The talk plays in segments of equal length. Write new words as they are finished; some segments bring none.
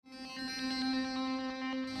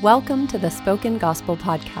Welcome to the Spoken Gospel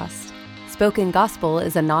Podcast. Spoken Gospel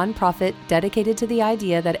is a nonprofit dedicated to the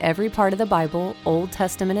idea that every part of the Bible, Old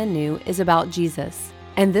Testament and New, is about Jesus.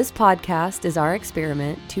 And this podcast is our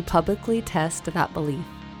experiment to publicly test that belief.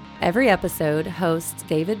 Every episode, hosts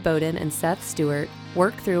David Bowden and Seth Stewart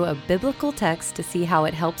work through a biblical text to see how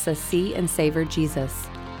it helps us see and savor Jesus.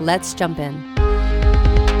 Let's jump in.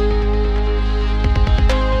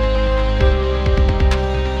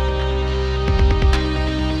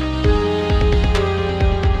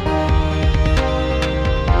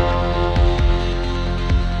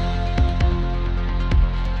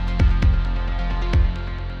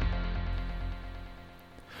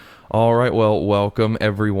 All right, well, welcome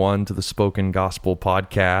everyone to the Spoken Gospel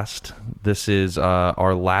Podcast. This is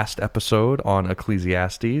our last episode on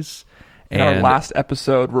Ecclesiastes. And our last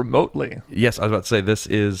episode remotely. Yes, I was about to say this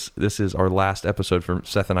is our last episode for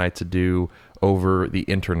Seth and I to do over the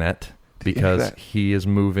internet because he is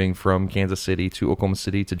moving from Kansas City to Oklahoma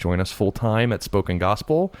City to join us full time at Spoken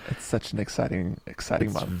Gospel. It's such an exciting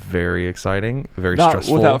month. Very exciting, very Not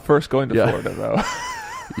stressful. Without first going to Florida though.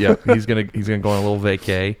 Yeah, he's gonna go on a little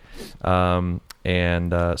vacay,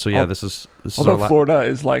 this is although Florida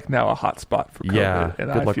is like now a hot spot for COVID. Yeah,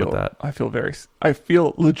 and good luck with that. I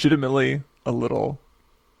feel legitimately a little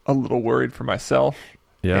worried for myself.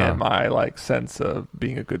 Yeah, and my sense of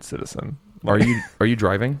being a good citizen. Are you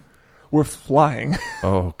driving? We're flying.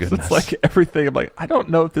 Oh goodness! So it's like everything. I'm like, I don't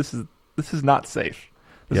know if this is not safe.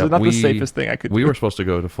 This is not the safest thing I could do. We were supposed to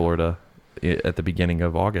go to Florida at the beginning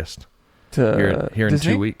of August. To here in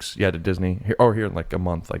Disney? 2 weeks, to Disney. Here in like a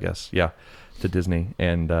month, I guess. Yeah, to Disney,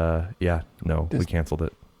 and we canceled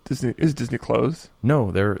it. Is Disney closed? No,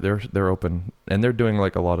 they're open, and they're doing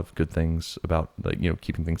like a lot of good things about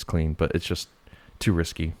keeping things clean, but it's just too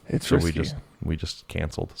risky. It's risky. We just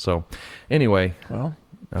canceled. So anyway, well,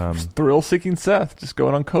 thrill-seeking Seth just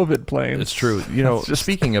going on COVID planes. It's true.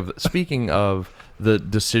 Speaking of the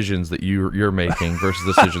decisions that you're making versus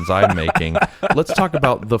decisions I'm making, let's talk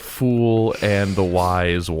about the fool and the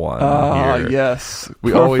wise one. Here. Yes,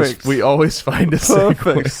 we always find a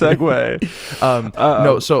perfect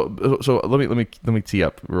segue. So let me tee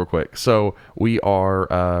up real quick. So we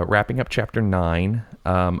are wrapping up chapter 9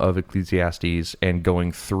 of Ecclesiastes and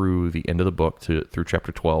going through the end of the book through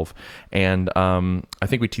chapter 12, and I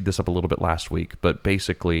think we teed this up a little bit last week, but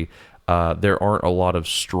basically there aren't a lot of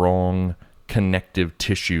strong connective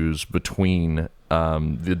tissues between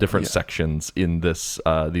the different sections in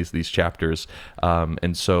these chapters,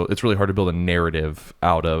 and so it's really hard to build a narrative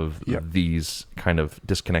out of these kind of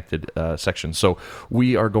disconnected sections. So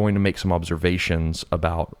we are going to make some observations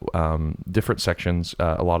about different sections.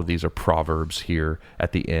 A lot of these are proverbs here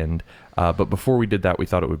at the end, but before we did that, we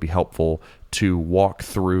thought it would be helpful to walk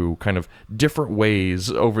through kind of different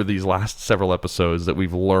ways over these last several episodes that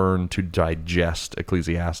we've learned to digest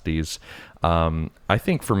Ecclesiastes. I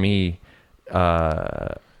think for me,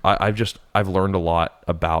 I've learned a lot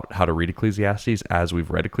about how to read Ecclesiastes as we've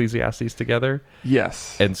read Ecclesiastes together.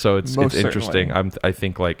 Yes, and so it's interesting.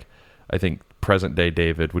 Certainly. I think present day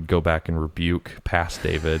David would go back and rebuke past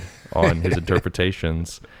David on his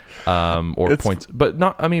interpretations points, but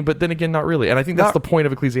not. I mean, but then again, not really. And I think that's the point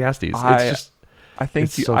of Ecclesiastes. I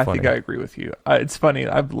think I agree with you. It's funny.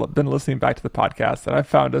 I've been listening back to the podcast, and I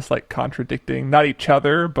found us contradicting not each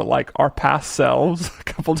other, but our past selves a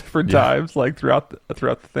couple different times, throughout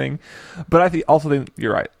the thing. But I think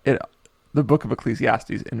you're right. The book of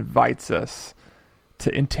Ecclesiastes invites us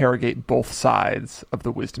to interrogate both sides of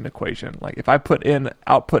the wisdom equation. If I put in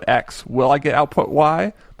output X, will I get output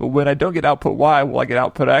Y? But when I don't get output Y, will I get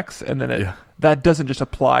output X? And then that doesn't just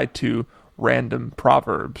apply to random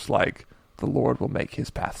proverbs like the Lord will make his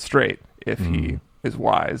path straight if he is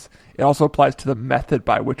wise. It also applies to the method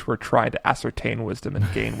by which we're trying to ascertain wisdom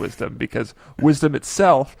and gain wisdom, because wisdom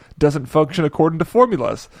itself doesn't function according to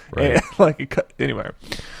formulas. Right. Anyway,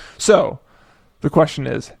 so the question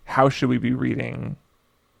is, how should we be reading?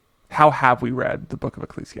 How have we read the book of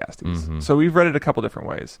Ecclesiastes? Mm-hmm. So we've read it a couple different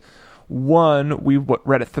ways. One, we've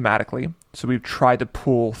read it thematically. So we've tried to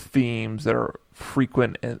pull themes that are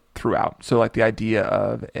frequent throughout. So the idea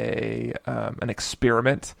of an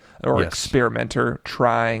experiment or experimenter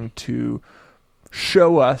trying to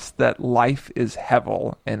show us that life is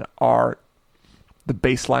hevel and the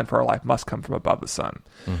baseline for our life must come from above the sun.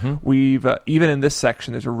 Mm-hmm. We've even in this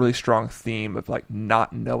section, there's a really strong theme of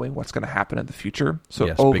not knowing what's going to happen in the future.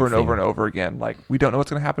 So over and over again, we don't know what's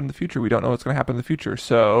going to happen in the future. We don't know what's going to happen in the future.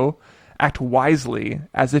 So act wisely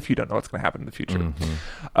as if you don't know what's going to happen in the future.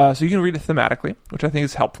 Mm-hmm. So you can read it thematically, which I think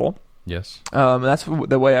is helpful. Yes. That's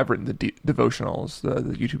the way I've written the devotionals,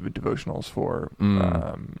 the YouTube devotionals for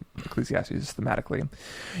Ecclesiastes thematically.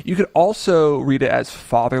 You could also read it as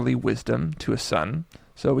fatherly wisdom to a son.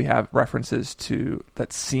 So we have references to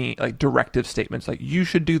that scene, like directive statements like, you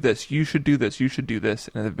should do this, you should do this, you should do this.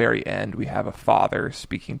 And at the very end, we have a father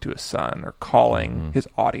speaking to a son or calling his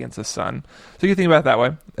audience a son. So you can think about it that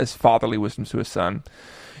way, as fatherly wisdom to a son.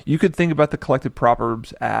 You could think about the collected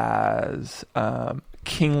Proverbs as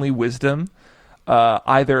kingly wisdom,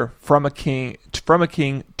 either from a king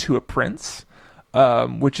to a prince,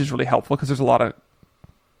 which is really helpful because there's a lot of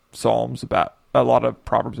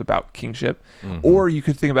Proverbs about kingship, or you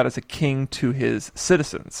could think about it as a king to his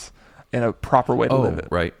citizens in a proper way to live it.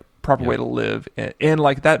 Right. Proper way to live. And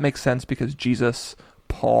like that makes sense because Jesus,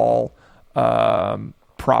 Paul, David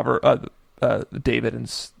and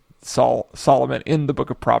Solomon in the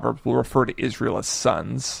book of Proverbs will refer to Israel as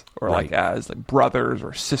sons or like as like brothers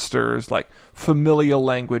or sisters. Like familial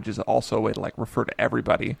language is also a way to like refer to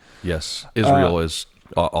everybody. Yes. Israel is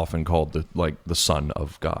often called the son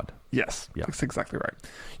of God. Yes, yeah. That's exactly right.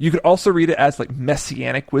 You could also read it as like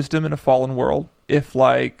messianic wisdom in a fallen world. If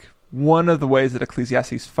like one of the ways that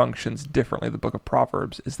Ecclesiastes functions differently, the book of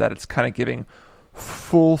Proverbs, is that it's kind of giving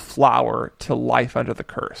full flower to life under the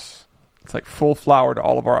curse. It's like full flower to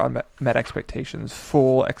all of our unmet expectations,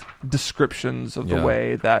 full descriptions of the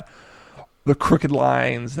way that the crooked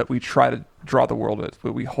lines that we try to draw the world with,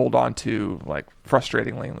 we hold on to like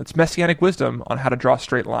frustratingly. It's messianic wisdom on how to draw a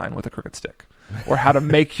straight line with a crooked stick. Or how to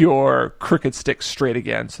make your crooked stick straight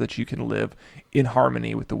again so that you can live in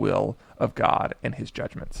harmony with the will of God and his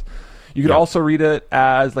judgments. You could also read it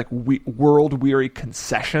as like world-weary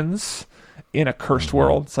concessions in a cursed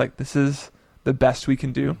world. It's like, this is the best we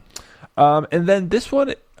can do. And then this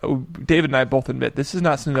one, David and I both admit, this is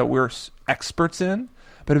not something that we're experts in,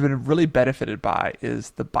 but have been really benefited by,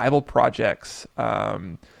 is the Bible Project's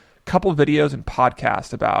couple videos and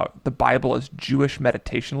podcasts about the Bible as Jewish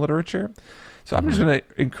meditation literature. So I'm just going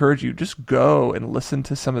to encourage you, just go and listen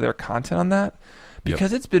to some of their content on that,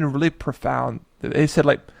 because it's been really profound. They said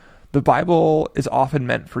like the Bible is often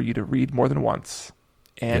meant for you to read more than once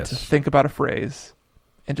and to think about a phrase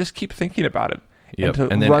and just keep thinking about it. Yep.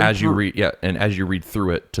 And then as you read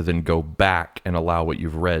through it, to then go back and allow what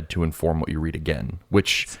you've read to inform what you read again,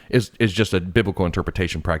 which is just a biblical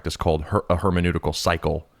interpretation practice called a hermeneutical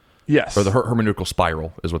cycle. Yes. Or the hermeneutical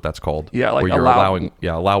spiral is what that's called. Yeah, like where you're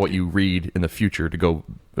allow what you read in the future to go,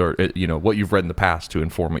 or what you've read in the past to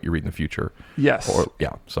inform what you read in the future. Yes.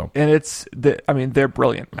 And they're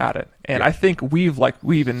brilliant at it. And I think we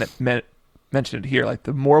even mentioned it here, like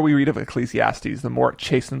the more we read of Ecclesiastes, the more it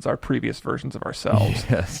chastens our previous versions of ourselves.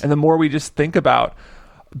 Yes. And the more we just think about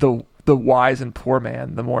the wise and poor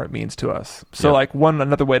man, the more it means to us. So like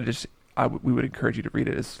another way to we would encourage you to read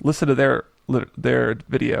it is listen to their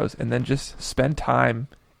videos and then just spend time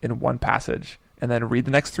in one passage and then read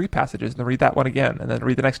the next 3 passages and then read that one again and then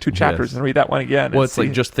read the next 2 chapters and read that one again. Well, it's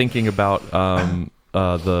like just thinking about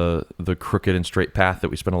the crooked and straight path that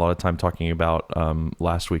we spent a lot of time talking about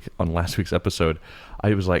last week's episode.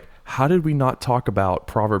 I was like, how did we not talk about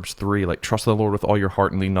Proverbs 3, like trust the Lord with all your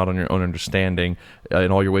heart and lean not on your own understanding,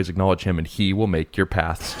 in all your ways acknowledge him and he will make your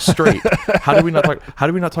paths straight. How did we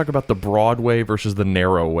not talk about the broad way versus the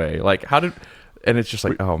narrow way? Like and it's just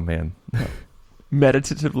like, oh man.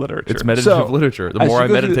 Meditative literature. It's meditative literature. The more I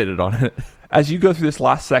meditated on it. As you go through this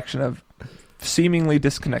last section of seemingly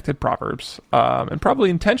disconnected Proverbs, and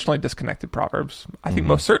probably intentionally disconnected Proverbs. I think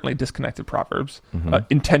most certainly disconnected Proverbs,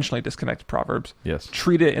 intentionally disconnected Proverbs. Yes.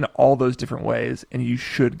 Treat it in all those different ways, and you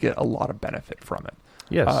should get a lot of benefit from it.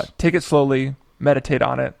 Yes. Take it slowly, meditate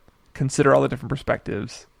on it, consider all the different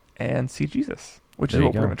perspectives, and see Jesus, which is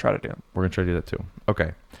what we're going to try to do. We're going to try to do that too.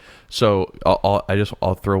 Okay. So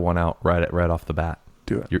I'll throw one out right off the bat.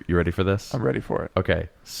 Do it. You ready for this? I'm ready for it. Okay.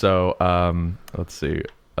 So let's see.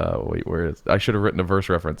 Wait, where is? I should have written a verse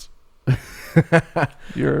reference.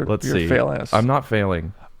 You're failing us. I'm not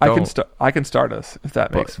failing. I can start us if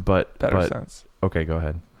that makes better sense. Okay, go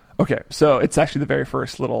ahead. Okay, so it's actually the very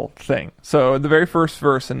first little thing. So in the very first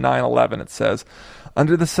verse in 9:11, it says,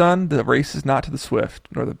 "Under the sun, the race is not to the swift,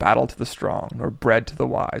 nor the battle to the strong, nor bread to the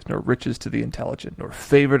wise, nor riches to the intelligent, nor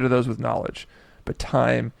favor to those with knowledge, but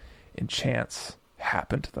time and chance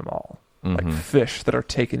happen to them all, like fish that are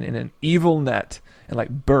taken in an evil net, and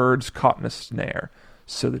like birds caught in a snare.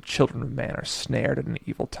 So the children of man are snared at an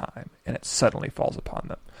evil time, and it suddenly falls upon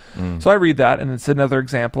them." So I read that, and it's another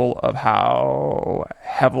example of how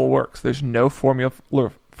Hevel works. There's no formula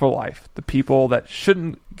for life. The people that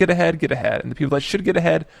shouldn't get ahead, and the people that should get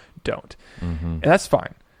ahead don't. And that's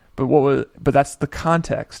fine. But that's the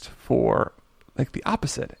context for like the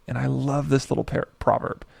opposite. And I love this little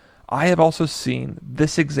proverb. I have also seen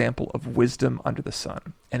this example of wisdom under the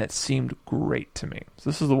sun, and it seemed great to me. So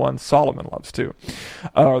this is the one Solomon loves too,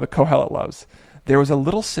 or the Qohelet loves. There was a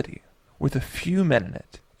little city with a few men in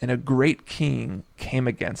it, and a great king came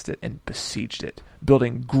against it and besieged it,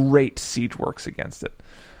 building great siege works against it.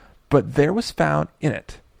 But there was found in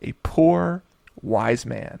it a poor, wise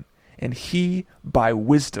man, and he, by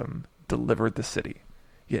wisdom, delivered the city.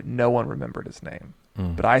 Yet no one remembered his name.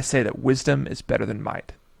 But I say that wisdom is better than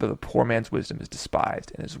might, though the poor man's wisdom is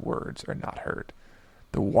despised, and his words are not heard.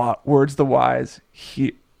 The words of the wise,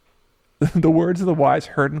 the words of the wise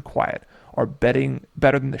heard in quiet are better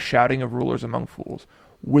than the shouting of rulers among fools.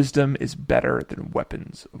 Wisdom is better than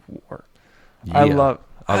weapons of war. Yeah, I love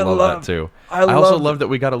that too. I also love that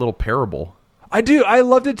we got a little parable. I do. I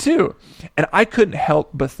loved it too. And I couldn't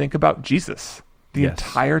help but think about Jesus the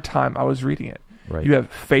entire time I was reading it. Right. You have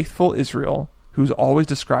faithful Israel, who's always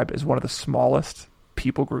described as one of the smallest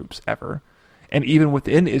people groups ever. And even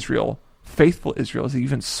within Israel, faithful Israel is an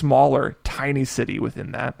even smaller, tiny city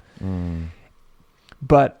within that.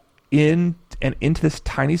 But into this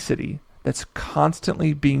tiny city that's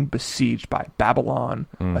constantly being besieged by Babylon,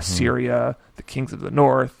 Assyria, the kings of the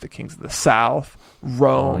north, the kings of the south,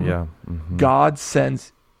 Rome. God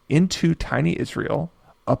sends into tiny Israel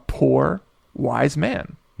a poor, wise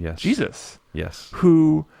man, Jesus,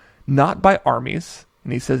 who, not by armies,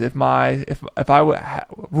 and he says, if I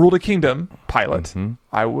ruled a kingdom, Pilate,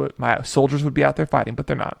 my soldiers would be out there fighting, but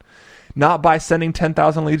they're not. Not by sending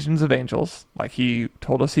 10,000 legions of angels, like he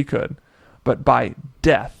told us he could, but by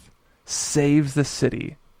death, saves the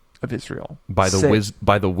city of Israel. By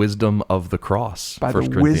the wisdom of the cross. By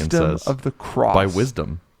the wisdom of the cross. By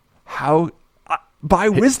wisdom. How? By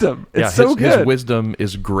wisdom. It's so good. His wisdom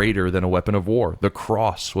is greater than a weapon of war. The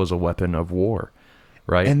cross was a weapon of war,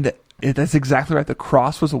 right? And that's exactly right. The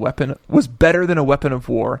cross was better than a weapon of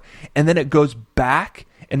war. And then it goes back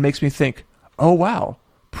and makes me think, oh, wow,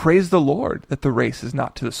 praise the Lord that the race is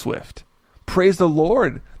not to the swift. Praise the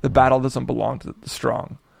Lord the battle doesn't belong to the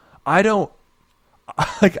strong. Oh,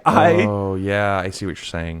 yeah, I see what you're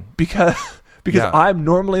saying. Because I'm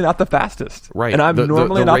normally not the fastest. Right. And I'm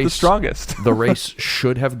normally not the strongest. The race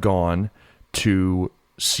should have gone to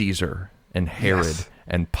Caesar and Herod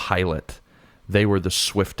and Pilate. They were the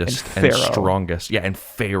swiftest and strongest. Yeah, and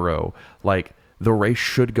Pharaoh. Like, the race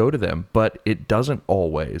should go to them, but it doesn't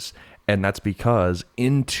always. And that's because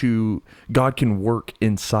God can work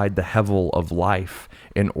inside the hevel of life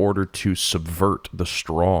in order to subvert the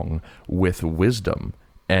strong with wisdom.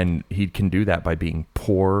 And he can do that by being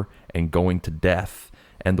poor and going to death.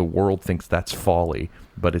 And the world thinks that's folly,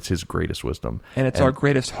 but it's his greatest wisdom. And it's our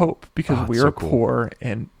greatest hope, because we are poor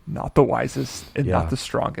and not the wisest and not the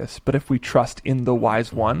strongest. But if we trust in the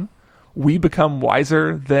wise one, we become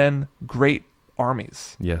wiser than great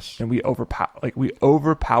armies. Yes. And we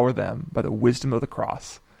overpower them by the wisdom of the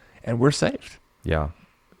cross, and we're saved. Yeah.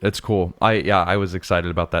 It's cool. I was excited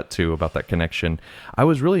about that too, about that connection. I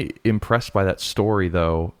was really impressed by that story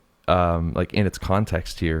though, like in its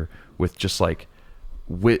context here, with just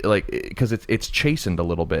because it's chastened a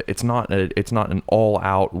little bit. It's not an all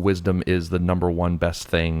out wisdom is the number one best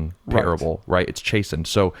thing parable, right? It's chastened.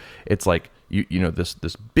 So it's like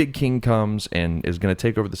this big king comes and is going to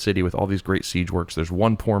take over the city with all these great siege works. There's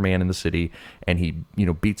one poor man in the city, and he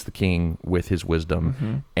beats the king with his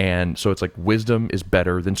wisdom. And so it's like wisdom is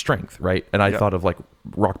better than strength, right? And I thought of like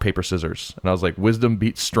rock, paper, scissors, and I was like, wisdom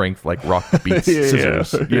beats strength like rock beats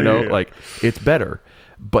scissors. Like it's better.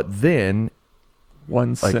 But then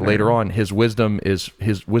later on, his wisdom is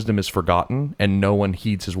forgotten, and no one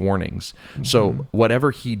heeds his warnings. So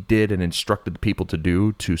whatever he did and instructed the people to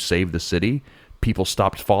do to save the city, people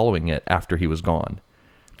stopped following it after he was gone.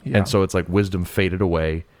 And so it's like wisdom faded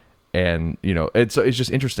away, and it's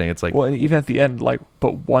just interesting. It's like, well, and even at the end,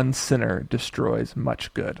 but one sinner destroys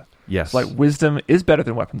much good. Yes, like wisdom is better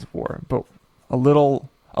than weapons of war, but a little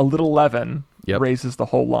leaven raises the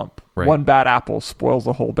whole lump. Right. One bad apple spoils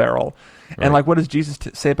the whole barrel. And what does Jesus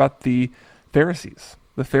say about the Pharisees?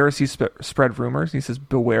 The Pharisees spread rumors. And he says,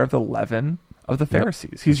 beware of the leaven of the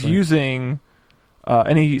Pharisees. He's using,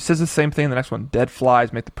 and he says the same thing in the next one. Dead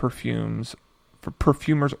flies make the perfumer's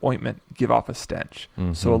ointment give off a stench.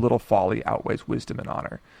 So a little folly outweighs wisdom and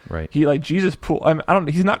honor. Right. Jesus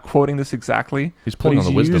he's not quoting this exactly. He's pulling on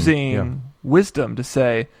the wisdom. Using wisdom to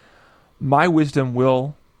say, my wisdom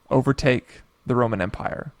will overtake the Roman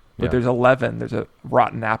Empire. But there's a leaven, there's a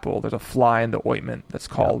rotten apple, there's a fly in the ointment that's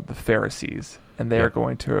called the Pharisees, and they are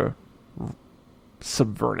going to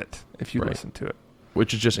subvert it if you listen to it.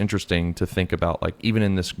 Which is just interesting to think about, like even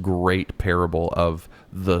in this great parable of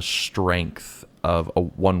the strength of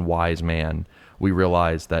one wise man, we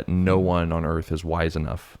realize that no one on earth is wise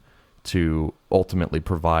enough to ultimately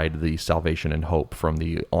provide the salvation and hope from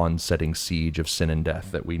the onsetting siege of sin and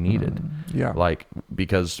death that we needed. Like,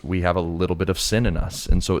 because we have a little bit of sin in us,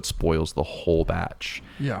 and so it spoils the whole batch.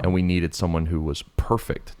 And we needed someone who was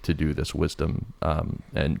perfect to do this wisdom,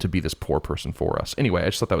 and to be this poor person for us. Anyway, I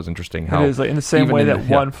just thought that was interesting. How it is, like, in the same way that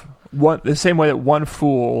one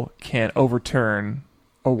fool can't overturn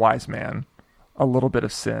a wise man, a little bit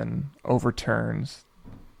of sin overturns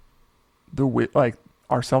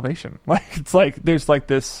our salvation. Like, it's like there's like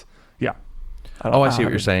this. I see what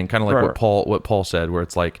you're saying. Kind of like what Paul said, where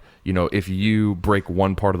it's like, if you break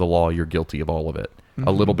one part of the law, you're guilty of all of it.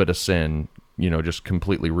 A little bit of sin, just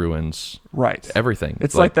completely ruins everything.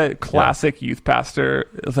 It's like that classic youth pastor.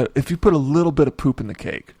 It's like, if you put a little bit of poop in the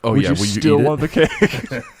cake, would you still want the cake?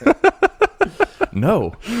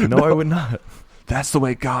 No, I would not. That's the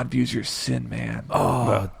way God views your sin, man.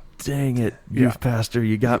 Dang it, youth pastor,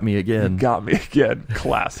 you got me again.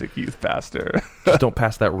 Classic youth pastor. Just don't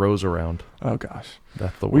pass that rose around. Oh, gosh.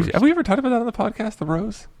 That's the worst. Have we ever talked about that on the podcast, the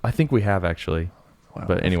rose? I think we have, actually. Well,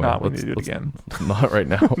 but anyway, we need to do it again. Not right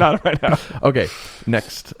now. Not right now. Okay,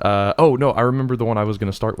 next. I remember the one I was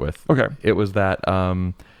going to start with. Okay. It was that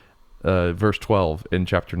verse 12 in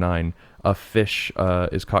chapter 9. A fish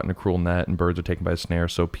is caught in a cruel net, and birds are taken by a snare,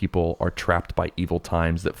 so people are trapped by evil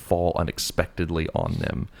times that fall unexpectedly on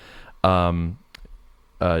them.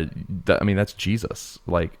 That's Jesus.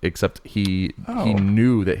 Like, except he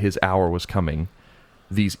knew that his hour was coming.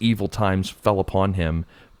 These evil times fell upon him,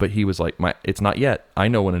 but he was like, it's not yet. I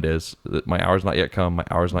know when it is. My hour's not yet come. My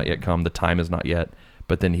hour's not yet come. The time is not yet.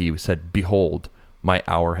 But then he said, behold, my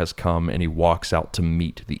hour has come, and he walks out to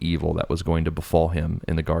meet the evil that was going to befall him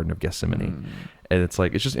in the Garden of Gethsemane. And it's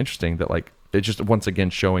like, it's just interesting that, like, it's just once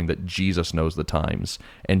again showing that Jesus knows the times,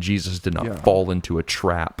 and Jesus did not fall into a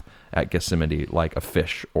trap at Gethsemane like a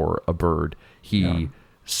fish or a bird. He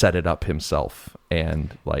set it up himself,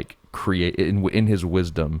 and like in his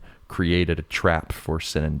wisdom created a trap for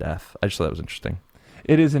sin and death. I just thought that was interesting.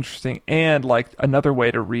 It is interesting. And like, another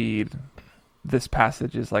way to read this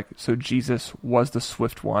passage is like, so Jesus was the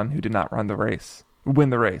swift one who did not win the race.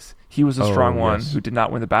 He was the strong one who did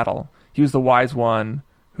not win the battle. He was the wise one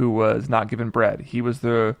who was not given bread. He was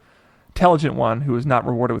the intelligent one who was not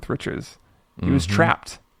rewarded with riches. He was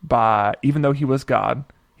trapped by, even though he was God,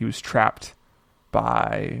 he was trapped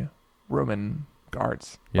by Roman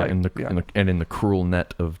guards. In the cruel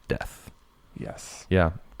net of death. Yes.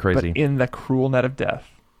 Yeah, crazy. But in the cruel net of death,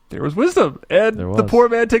 there was wisdom, and the poor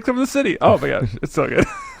man takes over the city. Oh my gosh, it's so good.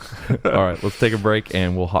 All right, let's take a break,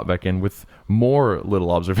 and we'll hop back in with more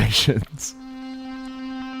little observations.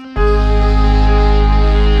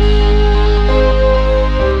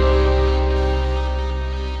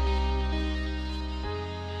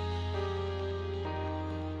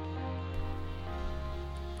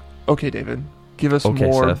 Okay, David, give us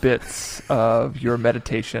more Seth. bits of your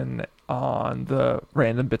meditation on the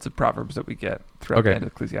random bits of Proverbs that we get throughout the end of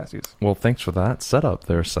Ecclesiastes. Well, thanks for that setup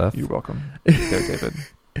there, Seth. You're welcome. There, David.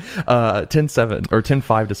 10:7 or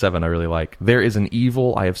 10:5-7 I really like. There is an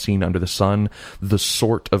evil I have seen under the sun, the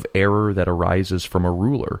sort of error that arises from a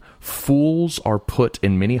ruler. Fools are put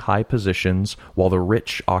in many high positions, while the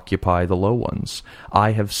rich occupy the low ones.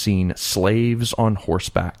 I have seen slaves on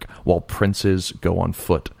horseback, while princes go on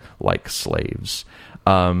foot like slaves.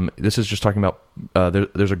 This is just talking about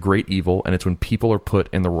there's a great evil, and it's when people are put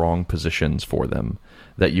in the wrong positions for them.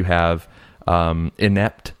 That you have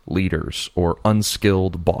inept leaders, or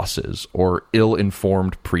unskilled bosses, or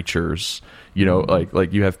ill-informed preachers.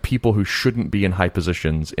 Like you have people who shouldn't be in high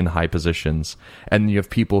positions, and you have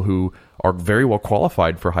people who are very well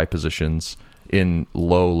qualified for high positions in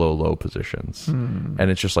low positions.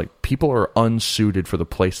 And it's just like people are unsuited for the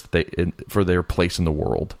place that for their place in the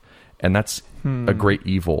world, and that's a great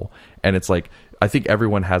evil. And it's like, I think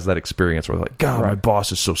everyone has that experience where they're like, God, my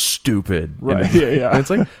boss is so stupid. Right. And it's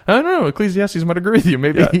like, I don't know, Ecclesiastes might agree with you.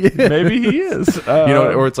 Maybe he is. Maybe he is.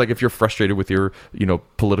 Or it's like, if you're frustrated with your,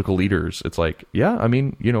 political leaders, it's like,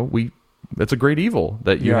 it's a great evil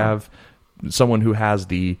that you have someone who has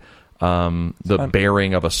the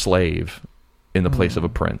bearing of a slave in the place of a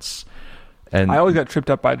prince. And I always got tripped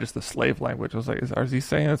up by just the slave language. I was like, is he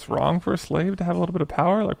saying it's wrong for a slave to have a little bit of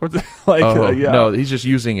power? Like, what's it like? No, he's just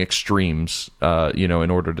using extremes,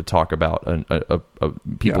 in order to talk about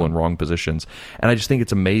people in wrong positions. And I just think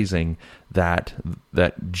it's amazing that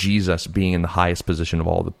Jesus, being in the highest position of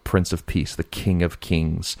all, the Prince of Peace, the King of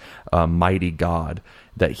Kings, mighty God,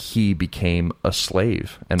 that he became a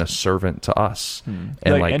slave and a servant to us. And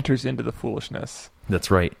enters into the foolishness.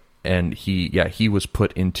 That's right. And he was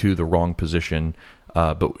put into the wrong position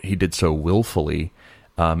but he did so willfully,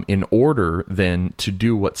 in order then to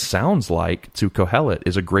do what sounds like to Qohelet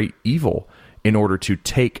is a great evil, in order to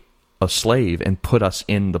take a slave and put us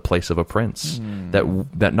in the place of a prince.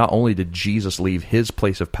 That not only did Jesus leave his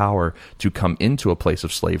place of power to come into a place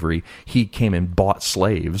of slavery, he came and bought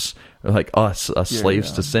slaves like us,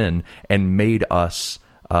 slaves to sin, and made us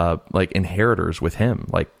like inheritors with him,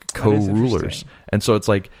 like co-rulers. And so it's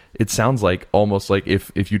like, it sounds like almost like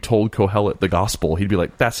if you told Qohelet the gospel, he'd be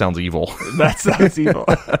like, that sounds evil. That sounds evil.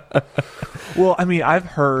 Well, I mean, I've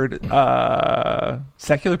heard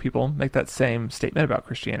secular people make that same statement about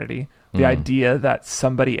Christianity. The idea that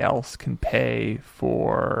somebody else can pay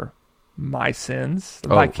for my sins,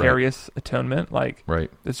 vicarious atonement, like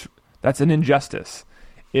that's an injustice.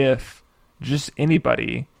 If just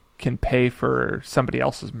anybody can pay for somebody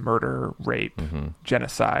else's murder, rape,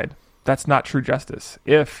 genocide, that's not true justice.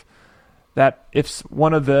 If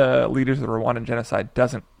one of the leaders of the Rwandan genocide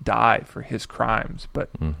doesn't die for his crimes, but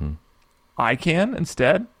I can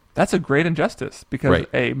instead, that's a great injustice, because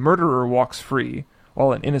a murderer walks free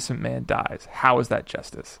while an innocent man dies. How is that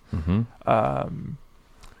justice?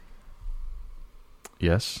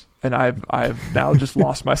 Yes. And I've now just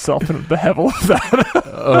lost myself in the hevel of that.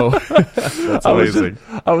 Oh, that's amazing.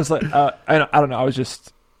 I was like, I don't know.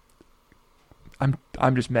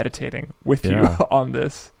 I'm just meditating with you on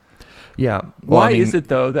this. Yeah. Well, why is it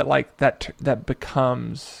though that like that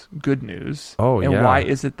becomes good news? And why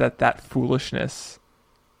is it that foolishness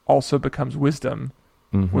also becomes wisdom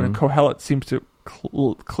when Qohelet seems to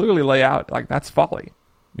clearly lay out like that's folly?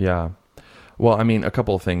 Yeah. Well, I mean, a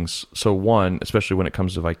couple of things. So one, especially when it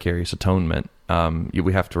comes to vicarious atonement,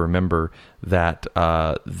 we have to remember that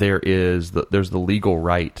there's the legal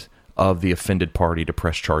right of the offended party to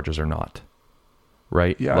press charges or not.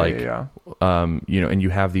 Right? And you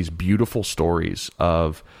have these beautiful stories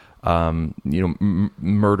of,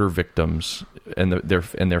 murder victims and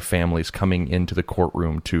their families coming into the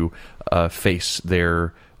courtroom to face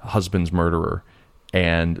their husband's murderer.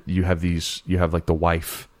 And you have like the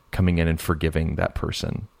wife coming in and forgiving that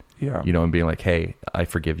person. Yeah. And being like, hey, I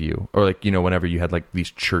forgive you. Or like, whenever you had like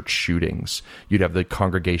these church shootings, you'd have the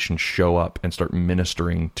congregation show up and start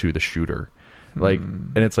ministering to the shooter. Like,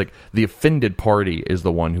 and it's like the offended party is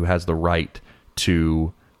the one who has the right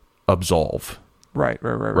to absolve. Right.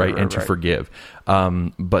 And to forgive.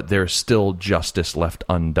 But there's still justice left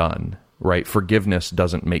undone, right? Forgiveness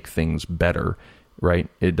doesn't make things better, right?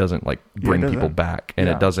 It doesn't like bring people back, and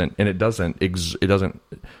it doesn't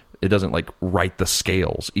like right the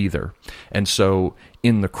scales either. And so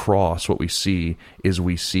in the cross, what we see is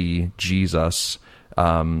Jesus,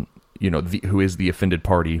 who is the offended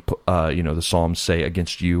party. The Psalms say,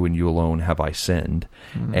 against you and you alone have I sinned.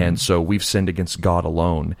 And so we've sinned against God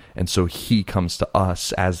alone. And so he comes to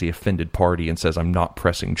us as the offended party and says, I'm not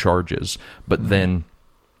pressing charges. But then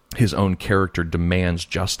his own character demands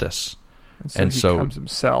justice. And so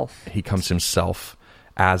he comes himself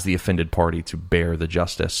as the offended party to bear the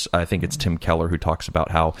justice. I think it's Tim Keller who talks about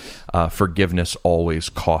how forgiveness always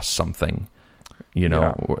costs something. You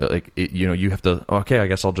have to, okay, I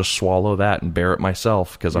guess I'll just swallow that and bear it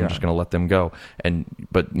myself because I'm just going to let them go.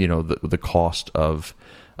 But the cost of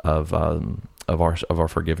our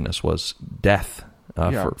forgiveness was death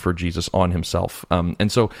for Jesus on himself.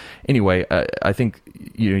 And so anyway, I think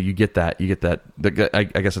you get that. I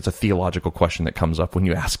guess it's a theological question that comes up when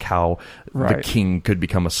you ask how the king could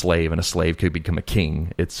become a slave and a slave could become a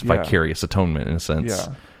king. It's vicarious atonement in a sense.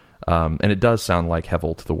 And it does sound like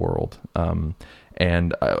Hevel to the world.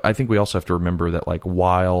 And I think we also have to remember that, like,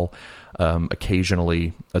 while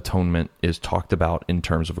occasionally atonement is talked about in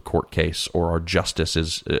terms of a court case, or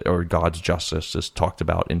God's justice is talked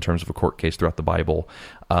about in terms of a court case throughout the Bible,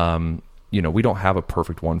 we don't have a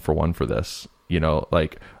perfect one-for-one for this.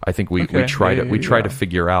 Like, I think we try to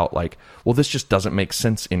figure out, like, well, this just doesn't make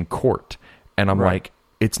sense in court. And I'm like,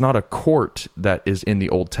 it's not a court that is in the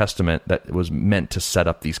Old Testament that was meant to set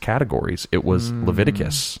up these categories. It was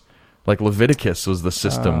Leviticus. Like, Leviticus was the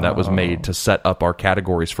system that was made to set up our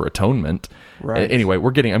categories for atonement. Right. Anyway,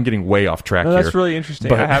 I'm getting way off track here. That's really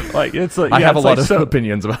interesting. I have a lot of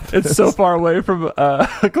opinions about this. It's so far away from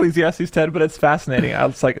Ecclesiastes 10, but it's fascinating.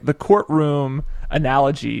 It's like the courtroom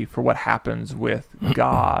analogy for what happens with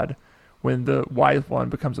God when the wise one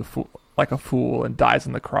becomes a fool and dies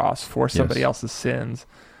on the cross for somebody else's sins.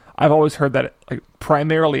 I've always heard that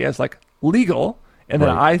primarily as like legal, and then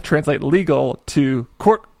I translate legal to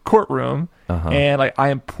courtroom, and I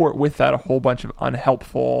import with that a whole bunch of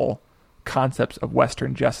unhelpful concepts of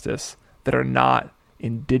Western justice that are not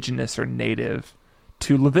indigenous or native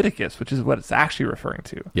to Leviticus, which is what it's actually referring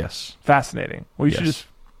to. Yes. Fascinating. Well, you should just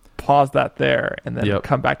pause that there and then Yep.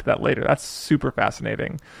 come back to that later. That's super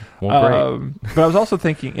fascinating. Well, great. But I was also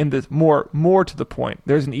thinking in this more to the point,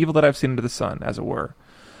 there's an evil that I've seen under the sun, as it were,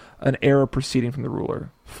 an error proceeding from the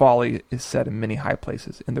ruler. Folly is said in many high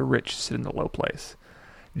places, and the rich sit in the low place.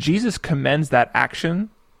 Jesus commends that action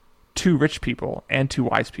to rich people and to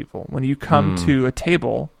wise people. When you come to a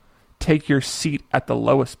table, take your seat at the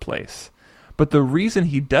lowest place. But the reason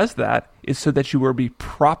he does that is so that you will be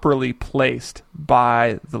properly placed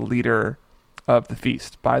by the leader of the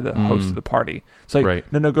feast, by the host of the party. It's like,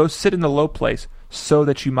 Right. no, go sit in the low place so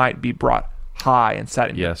that you might be brought high and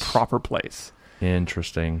sat in Yes. the proper place.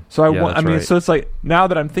 Interesting. So right. so it's like, now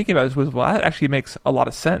that I'm thinking about this, well, that actually makes a lot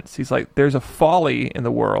of sense. He's like, there's a folly in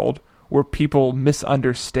the world where people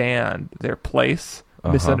misunderstand their place,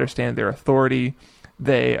 misunderstand their authority.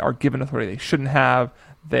 They are given authority they shouldn't have.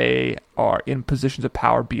 They are in positions of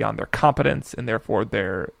power beyond their competence, and therefore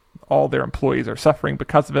all their employees are suffering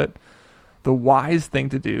because of it. The wise thing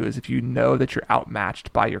to do is, if you know that you're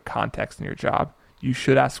outmatched by your context in your job, you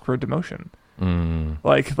should ask for a demotion.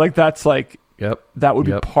 Like that's like, Yep. that would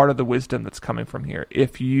be part of the wisdom that's coming from here.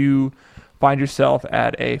 If you find yourself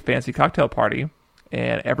at a fancy cocktail party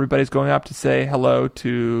and everybody's going up to say hello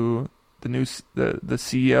to the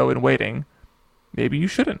CEO in waiting, maybe you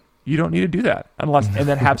shouldn't. You don't need to do that and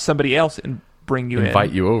then have somebody else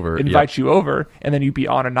invite you over, and then you be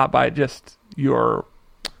honored not by just your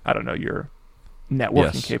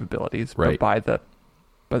networking capabilities, but by the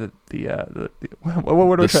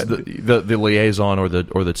liaison or the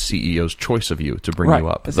CEO's choice of you to bring you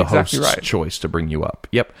up, that's the exactly host's choice to bring you up.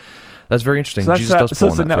 Yep, that's very interesting. So Jesus does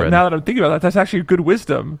pull on that thread. Now that I'm thinking about that, that's actually good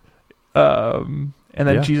wisdom. And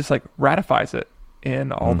then Jesus like ratifies it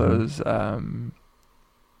in all those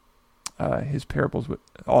his parables, with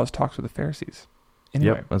all his talks with the Pharisees.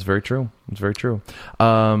 Anyway. Yep, that's very true. That's very true.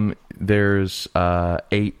 There's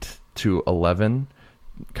 8 to 11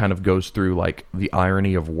 kind of goes through like the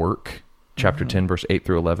irony of work. Chapter 10, verse 8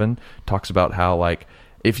 through 11 talks about how, like,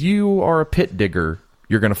 if you are a pit digger,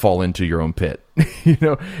 you're going to fall into your own pit.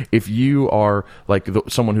 If you are like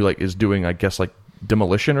someone who like is doing, I guess, like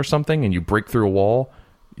demolition or something, and you break through a wall,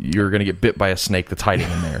 you're going to get bit by a snake that's hiding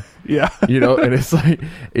in there. And it's like,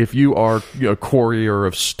 if you are a quarrier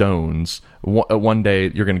of stones, one day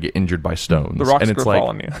you're going to get injured by stones. The rock's going to fall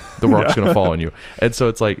on you. The rock's going to fall on you. And so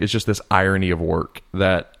it's like, it's just this irony of work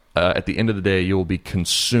that at the end of the day, you will be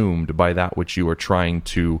consumed by that which you are trying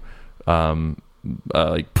to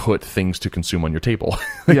like put things to consume on your table.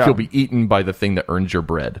 You'll be eaten by the thing that earns your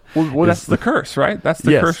bread. Well, that's the curse, right? That's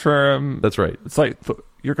the curse for... that's right. It's like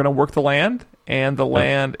you're going to work the land, and the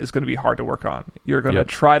land is going to be hard to work on. You're going to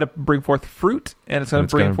try to bring forth fruit, and it's going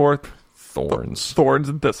to bring forth thorns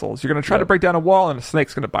and thistles. You're going to try to break down a wall, and a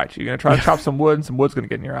snake's going to bite you. You're going to try to chop some wood, and some wood's going to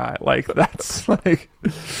get in your eye. Like, that's like...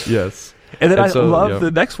 Yes. And then I love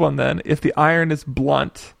the next one then. If the iron is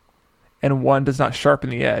blunt and one does not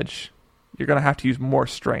sharpen the edge, you're going to have to use more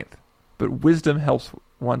strength. But wisdom helps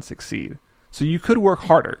one succeed. So you could work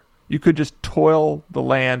harder. You could just toil the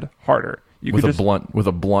land harder. With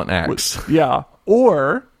a blunt axe.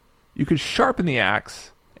 Or you could sharpen the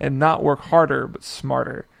axe and not work harder but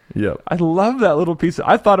smarter. Yep. I love that little piece.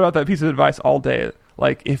 I thought about that piece of advice all day.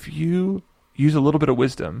 Like, if you use a little bit of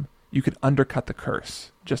wisdom, you can undercut the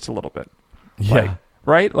curse just a little bit. Yeah.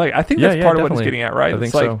 Right? Like, I think that's part of what he's getting at, right? I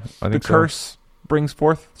think so. The curse brings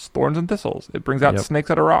forth thorns and thistles. It brings out snakes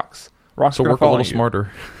out of rocks. Rocks so are work a little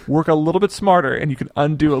smarter. Work a little bit smarter, and you can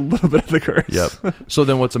undo a little bit of the curse. Yep. So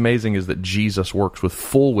then what's amazing is that Jesus works with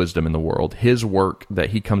full wisdom in the world. His work that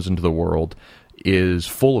he comes into the world is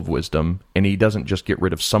full of wisdom, and he doesn't just get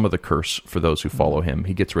rid of some of the curse for those who follow him.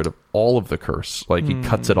 He gets rid of all of the curse. Like, he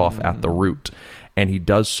cuts it off at the root, and he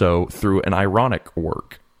does so through an ironic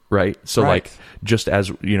work. Right? So like, just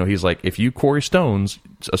as, he's like, if you quarry stones,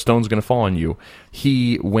 a stone's going to fall on you.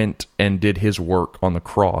 He went and did his work on the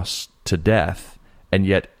cross to death, and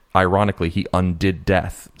yet, ironically, he undid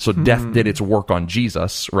death. So death did its work on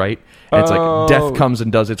Jesus, right? And it's like, death comes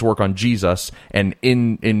and does its work on Jesus, and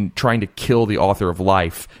in trying to kill the author of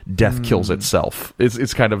life, death kills itself.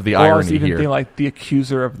 It's kind of the irony here. I was even thinking, like, the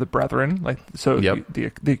accuser of the brethren. Like, so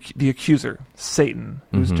the accuser, Satan,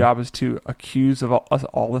 whose job is to accuse of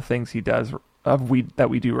all the things he does that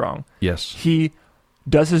we do wrong. Yes. He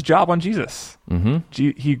does his job on Jesus.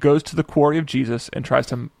 He goes to the quarry of Jesus and tries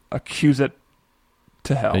to accuse it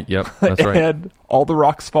to hell. Yep, that's right. And all the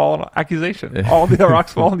rocks fall on accusation. All the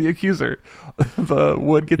rocks fall on the accuser. The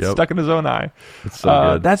wood gets stuck in his own eye. It's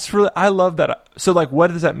so good. That's really, I love that. So, like, what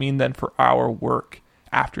does that mean then for our work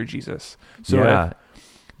after Jesus? So if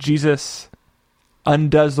Jesus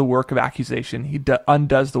undoes the work of accusation, he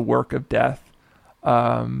undoes the work of death,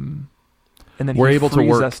 And then we're he able to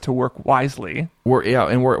frees work us to work wisely. We're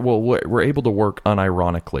able to work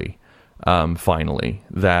unironically. Finally,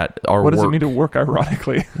 that our what does work, it mean to work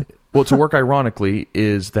ironically? Well, to work ironically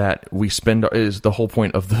is that is the whole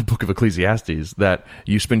point of the book of Ecclesiastes, that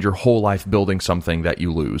you spend your whole life building something that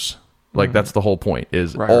you lose. Like that's the whole point,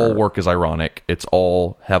 is all work is ironic. It's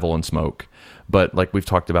all hevel and smoke. But like we've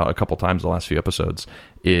talked about a couple times the last few episodes,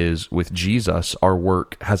 is with Jesus, our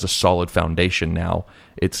work has a solid foundation now.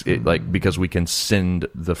 Like because we can send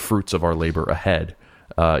the fruits of our labor ahead.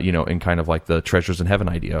 In kind of like the treasures in heaven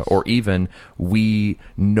idea, or even we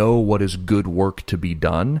know what is good work to be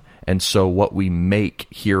done, and so what we make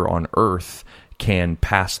here on earth can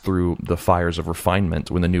pass through the fires of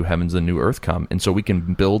refinement when the new heavens and the new earth come, and so we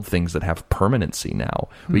can build things that have permanency now.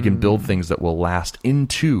 We can build things that will last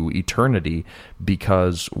into eternity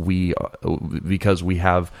because we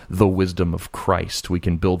have the wisdom of Christ. We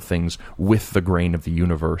can build things with the grain of the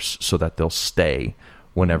universe so that they'll stay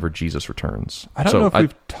whenever Jesus returns. I don't know if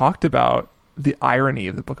we've talked about the irony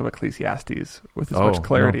of the book of Ecclesiastes with as much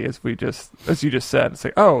clarity as you just said. It's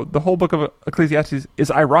like, the whole book of Ecclesiastes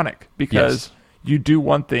is ironic because you do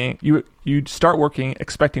one thing, you start working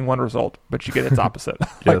expecting one result, but you get its opposite.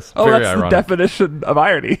 Yes, that's ironic. The definition of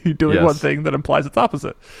irony. You're doing one thing that implies its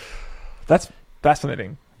opposite. That's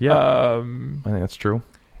fascinating. Yeah, I think that's true.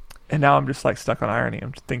 And now I'm just like stuck on irony.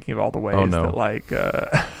 I'm just thinking of all the ways that like...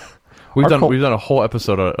 We've done a whole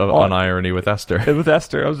episode on irony with Esther. With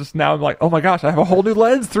Esther, I'm like, oh my gosh, I have a whole new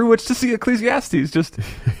lens through which to see Ecclesiastes. Just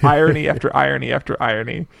irony after irony after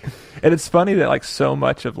irony. And it's funny that like so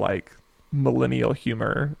much of like millennial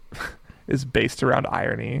humor is based around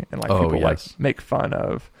irony, and like people like make fun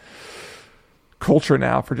of culture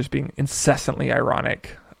now for just being incessantly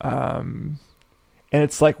ironic. And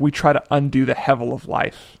it's like we try to undo the hevel of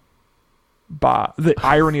life. By the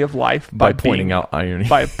irony of life by pointing out irony,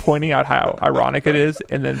 by pointing out how ironic it is,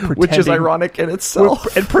 and then pretending, which is ironic in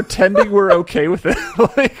itself, and pretending we're okay with it.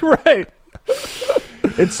 Like, right.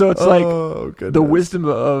 And so it's like the wisdom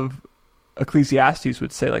of Ecclesiastes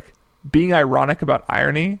would say, like, being ironic about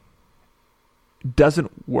irony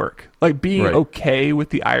doesn't work. Like being okay with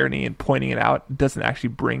the irony and pointing it out doesn't actually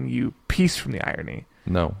bring you peace from the irony.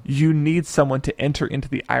 No, you need someone to enter into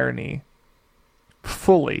the irony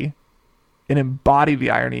fully and embody the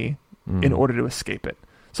irony in order to escape it.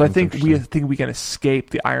 So I think we can escape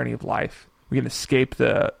the irony of life. We can escape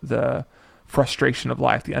the frustration of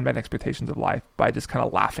life, the unmet expectations of life, by just kind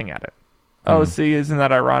of laughing at it. Oh, see, isn't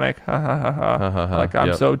that ironic? Ha ha ha ha. Like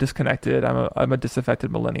I'm so disconnected. I'm a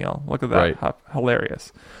disaffected millennial. Look at that,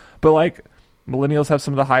 hilarious. But like millennials have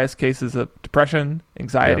some of the highest cases of depression,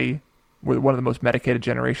 anxiety. We're one of the most medicated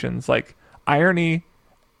generations. Like irony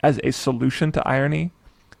as a solution to irony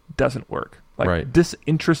doesn't work. Like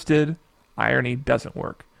disinterested irony doesn't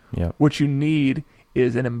work. Yeah. What you need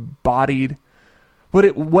is an embodied.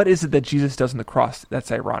 What is it that Jesus does on the cross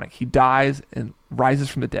that's ironic? He dies and rises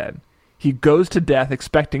from the dead. He goes to death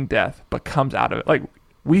expecting death, but comes out of it. Like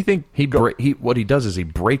we think what he does is he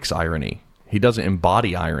breaks irony. He doesn't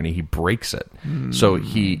embody irony; he breaks it. So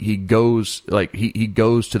he goes he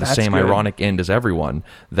goes to the same ironic end as everyone.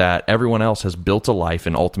 That everyone else has built a life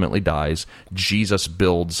and ultimately dies. Jesus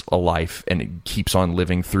builds a life and it keeps on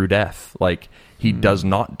living through death. Like he does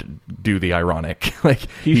not do the ironic. Like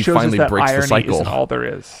he finally breaks the cycle. Isn't all there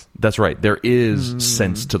is. That's right. There is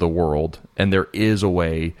sense to the world, and there is a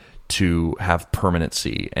way to have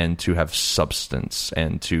permanency and to have substance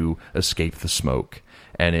and to escape the smoke.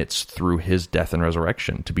 And it's through his death and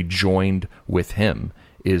resurrection. To be joined with him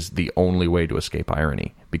is the only way to escape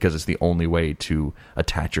irony, because it's the only way to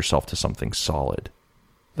attach yourself to something solid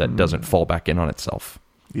that doesn't fall back in on itself.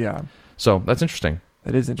 Yeah. So that's interesting.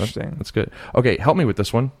 That is interesting. That's good. Okay, help me with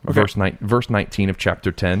this one. Okay. Verse 19 of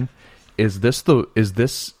chapter 10.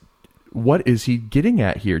 What is he getting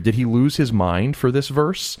at here? Did he lose his mind for this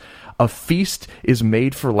verse? A feast is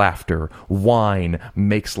made for laughter, wine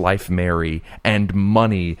makes life merry, and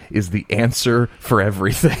money is the answer for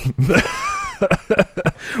everything.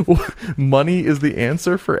 Money is the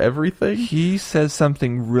answer for everything? He says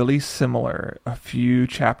something really similar a few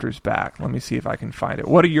chapters back. Let me see if I can find it.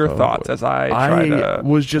 What are your thoughts as I try to I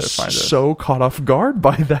was just so caught off guard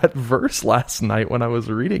by that verse last night when I was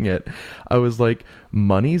reading it. I was like,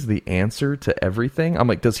 money's the answer to everything? I'm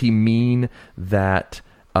like, does he mean that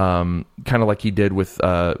kind of like he did with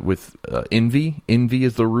envy? Envy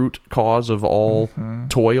is the root cause of all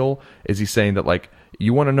toil? Is he saying that, like,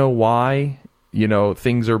 you want to know why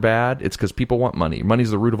things are bad? It's because people want money.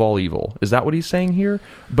 Money's the root of all evil. Is that what he's saying here?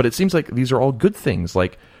 But it seems like these are all good things.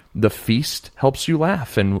 Like The feast helps you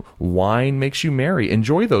laugh, and wine makes you merry.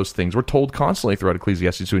 Enjoy those things. We're told constantly throughout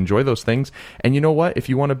Ecclesiastes to enjoy those things. And you know what? If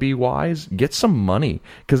you want to be wise, get some money.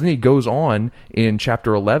 Because then he goes on in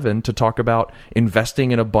chapter 11 to talk about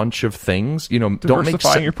investing in a bunch of things. Don't make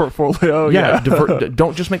your portfolio.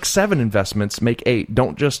 Don't just make 7 investments. Make 8.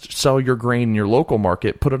 Don't just sell your grain in your local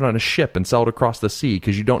market. Put it on a ship and sell it across the sea,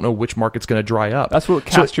 because you don't know which market's going to dry up. That's what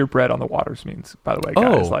cast your bread on the waters means, by the way,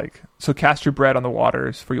 guys. So cast your bread on the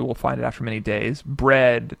waters, for you will find it after many days.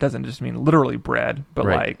 Bread doesn't just mean literally bread, but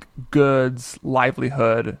like goods,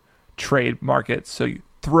 livelihood, trade markets. So you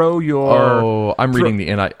throw your. I'm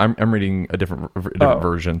reading I'm reading a different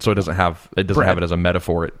version, so it doesn't have it as a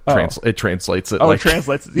metaphor. It translates it. It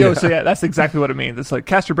translates. So that's exactly what it means. It's like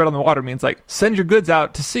cast your bread on the water means like send your goods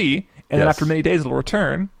out to sea, and then after many days it'll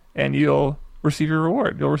return, and you'll receive your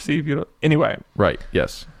reward. You'll receive anyway. Right.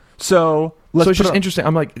 Yes. So it's just interesting.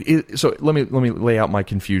 I'm like, so let me lay out my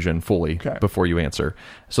confusion fully before you answer.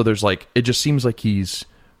 So there's it just seems like he's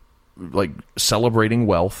like celebrating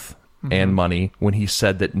wealth and money when he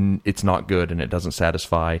said that it's not good and it doesn't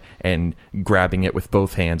satisfy, and grabbing it with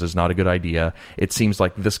both hands is not a good idea. It seems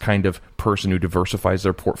like this kind of person who diversifies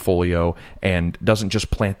their portfolio and doesn't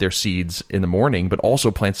just plant their seeds in the morning, but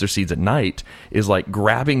also plants their seeds at night, is like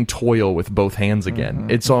grabbing toil with both hands again.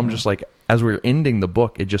 And so I'm just like, as we're ending the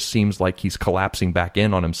book, it just seems like he's collapsing back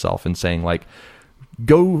in on himself and saying like,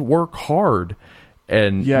 go work hard.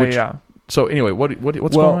 And So anyway, what's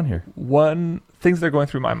going on here? Things that are going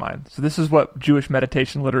through my mind. So this is what Jewish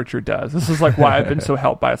meditation literature does. This is like why I've been so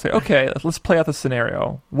helped by it. It's like, okay, let's play out the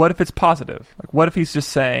scenario. What if it's positive? Like, what if he's just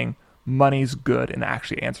saying money's good and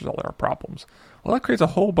actually answers all our problems? Well, that creates a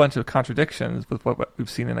whole bunch of contradictions with what we've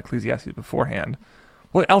seen in Ecclesiastes beforehand.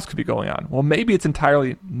 What else could be going on? Well, maybe it's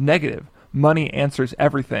entirely negative. Money answers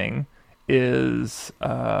everything is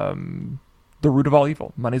the root of all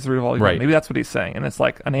evil. Money's the root of all evil. Right. Maybe that's what he's saying, and it's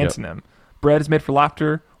like an antonym. Bread is made for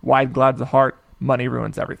laughter. Wine glads the heart. Money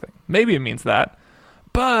ruins everything. Maybe it means that,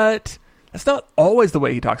 but that's not always the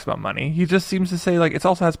way he talks about money. He just seems to say like it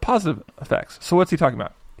also has positive effects. So what's he talking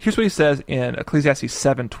about? Here's what he says in Ecclesiastes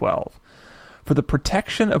 7:12. For the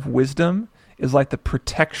protection of wisdom is like the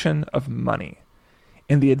protection of money,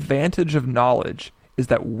 and the advantage of knowledge is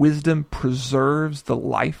that wisdom preserves the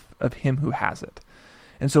life of him who has it.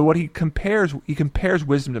 And so what he compares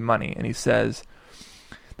wisdom to money, and he says,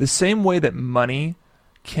 the same way that money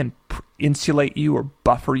can insulate you or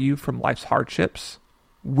buffer you from life's hardships,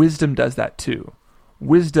 wisdom does that too.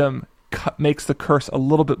 Wisdom makes the curse a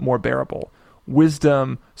little bit more bearable.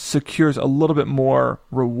 Wisdom secures a little bit more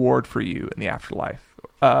reward for you in the afterlife.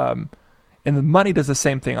 And the money does the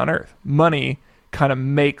same thing on earth. Money kind of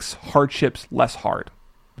makes hardships less hard.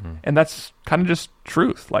 And that's kind of just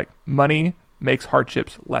truth. Like, money makes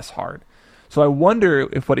hardships less hard. So I wonder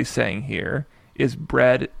if what he's saying here is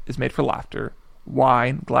bread is made for laughter,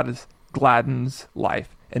 wine gladdens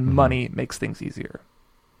life, and money makes things easier.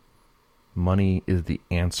 Money is the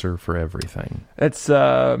answer for everything. It's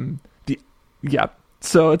so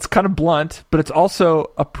it's kind of blunt, but it's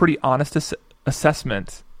also a pretty honest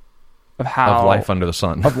assessment of how of life under the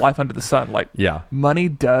sun. Like, money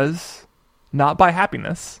does not buy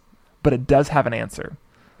happiness, but it does have an answer.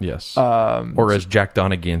 Yes. Or as Jack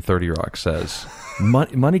Donaghy in 30 Rock says,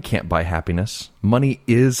 money can't buy happiness. Money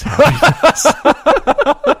is happiness.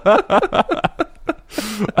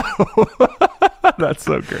 That's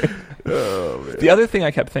so great. The other thing I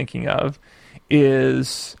kept thinking of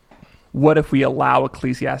is, what if we allow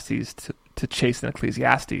Ecclesiastes to chase in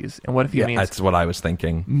Ecclesiastes? And what if he means... That's what I was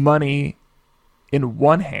thinking. Money in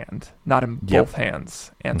one hand, not in both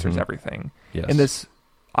hands, answers everything. Yes. And this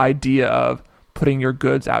idea of putting your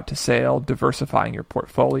goods out to sale, diversifying your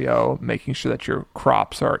portfolio, making sure that your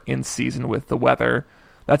crops are in season with the weather,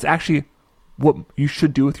 that's actually what you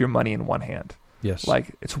should do with your money in one hand. Yes.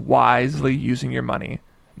 Like, it's wisely using your money,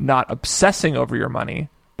 not obsessing over your money,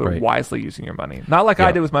 but wisely using your money. Not like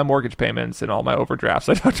I did with my mortgage payments and all my overdrafts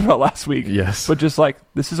I talked about last week. Yes. But just like,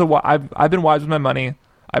 this is I've been wise with my money.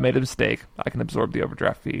 I made a mistake. I can absorb the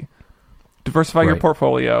overdraft fee. Diversify your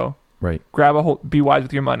portfolio. Right. Be wise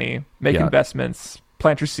with your money. Make investments.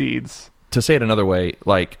 Plant your seeds. To say it another way,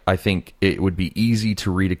 like, I think it would be easy to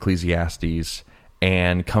read Ecclesiastes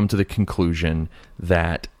and come to the conclusion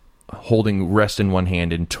that holding rest in one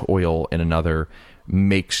hand and toil in another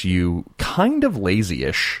makes you kind of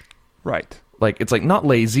lazy-ish. Right. Like, it's like not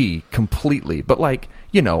lazy completely, but like,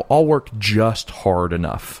 I'll work just hard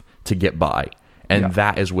enough to get by. And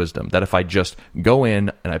that is wisdom. That if I just go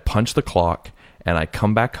in and I punch the clock and I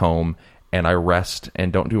come back home and I rest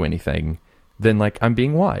and don't do anything, then like I'm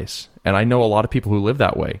being wise. And I know a lot of people who live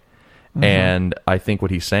that way. And I think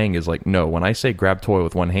what he's saying is like, no, when I say grab toil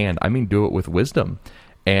with one hand, I mean do it with wisdom.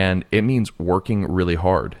 And it means working really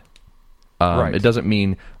hard. Right. It doesn't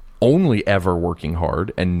mean only ever working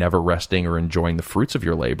hard and never resting or enjoying the fruits of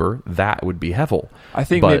your labor. That would be hevel. I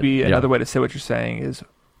think maybe another way to say what you're saying is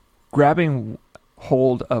grabbing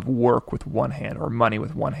hold of work with one hand or money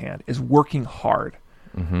with one hand is working hard.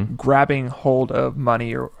 Grabbing hold of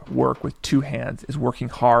money or work with two hands is working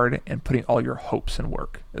hard and putting all your hopes in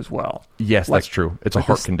work as well. Yes, that's true. It's a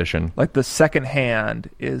heart condition. Like the second hand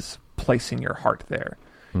is placing your heart there.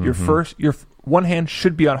 Your one hand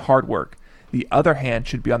should be on hard work. The other hand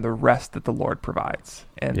should be on the rest that the Lord provides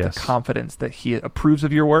and the confidence that he approves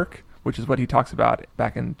of your work, which is what he talks about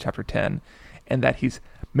back in chapter 10, and that he's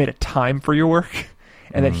made a time for your work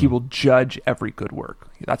and that he will judge every good work.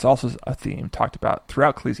 That's also a theme talked about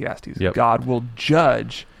throughout Ecclesiastes. Yep. God will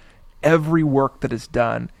judge every work that is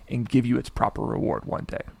done and give you its proper reward one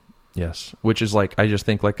day. Yes, which is like, I just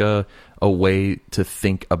think like a way to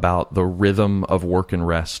think about the rhythm of work and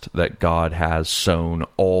rest that God has sown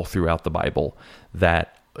all throughout the Bible,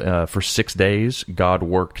 that for 6 days, God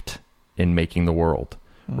worked in making the world,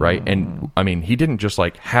 right? And I mean, he didn't just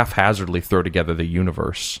like haphazardly throw together the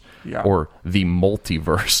universe or the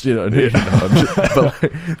multiverse, but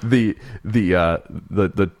like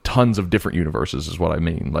the tons of different universes is what I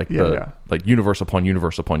mean, like like universe upon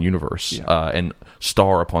universe upon universe, and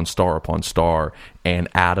star upon star upon star, and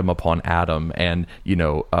atom upon atom, and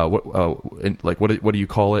what do you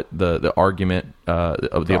call it? The argument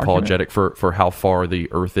of the apologetic for how far the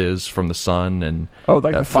Earth is from the sun, and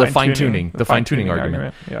the fine tuning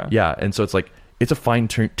argument. Yeah, and so it's like it's a fine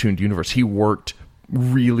tuned universe. He worked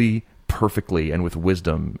really perfectly and with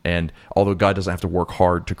wisdom, and although God doesn't have to work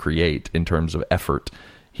hard to create in terms of effort,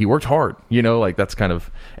 he worked hard, like that's kind of,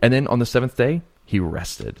 and then on the seventh day he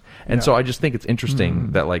rested. And so I just think it's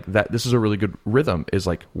interesting that like that this is a really good rhythm, is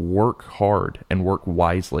like work hard and work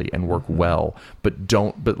wisely and work well, but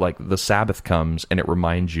like the Sabbath comes and it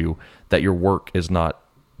reminds you that your work is not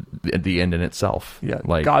the end in itself.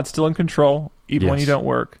 Like God's still in control even when you don't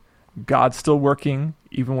work. God's still working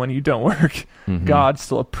even when you don't work. God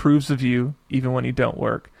still approves of you even when you don't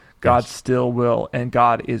work. God still will, and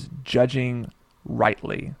God is judging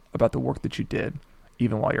rightly about the work that you did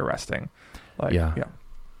even while you're resting.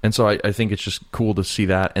 And so I think it's just cool to see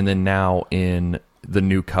that, and then now in the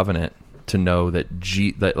new covenant to know that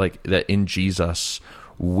that in Jesus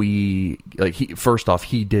we first off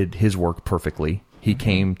he did his work perfectly. He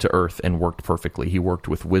came to earth and worked perfectly. He worked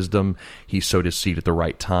with wisdom. He sowed his seed at the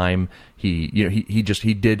right time. He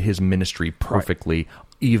did his ministry perfectly,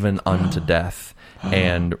 even unto death.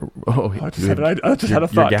 And I just had a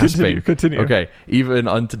thought. Continue. Okay, even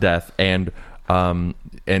unto death, and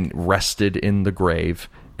rested in the grave.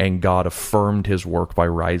 And God affirmed his work by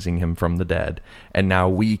rising him from the dead. And now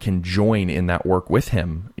we can join in that work with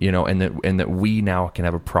him, and that we now can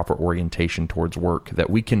have a proper orientation towards work, that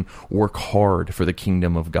we can work hard for the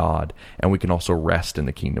kingdom of God, and we can also rest in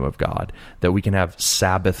the kingdom of God, that we can have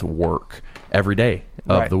Sabbath work every day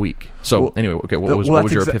of the week. So anyway, okay, what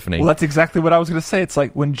was your epiphany? Well, that's exactly what I was going to say. It's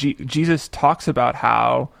like when Jesus talks about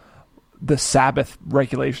how the Sabbath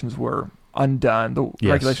regulations were undone, the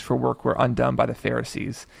regulations for work were undone by the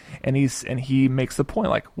Pharisees, and he makes the point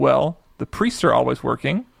like, well, the priests are always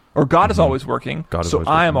working, or God is always working, so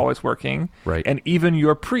I am always working, right? And even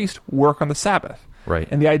your priests work on the Sabbath, right?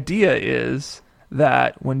 And the idea is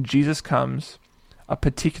that when Jesus comes, a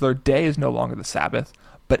particular day is no longer the Sabbath,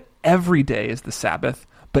 but every day is the Sabbath,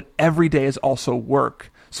 but every day is also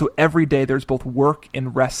work. So every day there's both work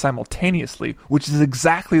and rest simultaneously, which is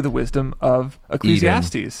exactly the wisdom of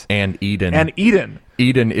Ecclesiastes. Eden.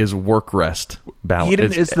 Eden is work rest balance.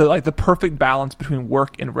 Eden is the perfect balance between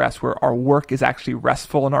work and rest, where our work is actually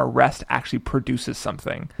restful and our rest actually produces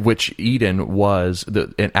something. Which Eden was,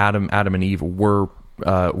 and Adam and Eve are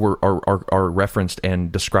referenced and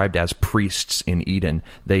described as priests in Eden.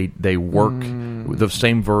 They work the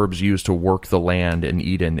same verbs used to work the land in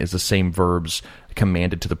Eden is the same verbs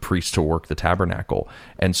commanded to the priests to work the tabernacle.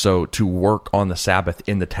 And so to work on the Sabbath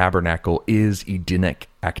in the tabernacle is Edenic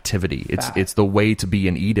activity. It's the way to be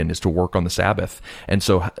in Eden, is to work on the Sabbath. And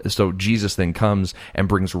so Jesus then comes and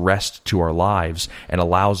brings rest to our lives and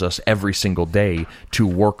allows us every single day to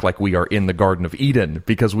work like we are in the Garden of Eden,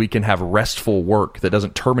 because we can have restful work that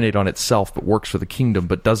doesn't terminate on itself but works for the kingdom,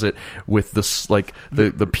 but does it with this like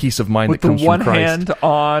the peace of mind that comes from Christ. With the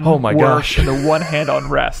one hand on work and the one hand on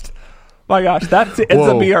rest. My gosh, that ends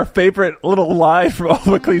up being our favorite little line from all of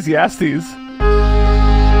Ecclesiastes.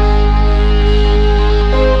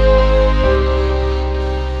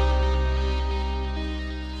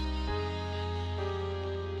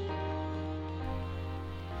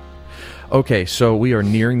 Okay, so we are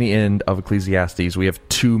nearing the end of Ecclesiastes. We have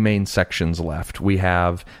two main sections left. We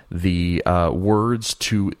have the words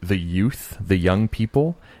to the youth, the young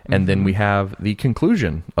people, and then we have the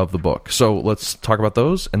conclusion of the book. So let's talk about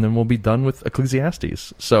those, and then we'll be done with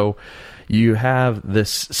Ecclesiastes. So you have this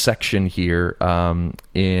section here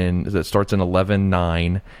that starts in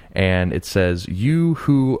 11:9, and it says, "You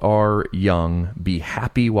who are young, be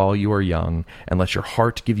happy while you are young, and let your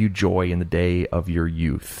heart give you joy in the day of your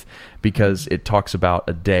youth." Because it talks about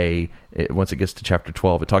a day, once it gets to chapter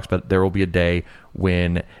 12, it talks about there will be a day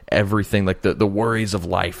when everything, like the worries of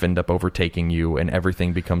life end up overtaking you, and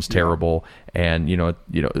everything becomes terrible. And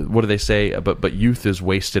what do they say? But youth is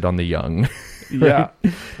wasted on the young. Yeah,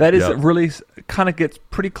 that is really kind of gets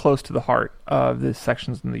pretty close to the heart of the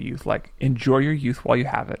sections in the youth. Like, enjoy your youth while you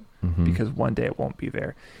have it, because one day it won't be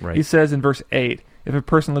there. Right. He says in verse 8, if a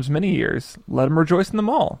person lives many years, let him rejoice in them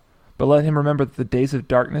all. But let him remember that the days of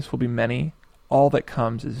darkness will be many. All that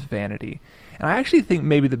comes is vanity. And I actually think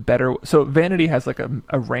maybe so vanity has like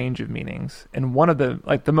a range of meanings. And one of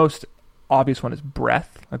the most obvious one is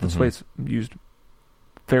breath. Like this way it's used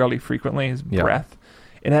fairly frequently is breath.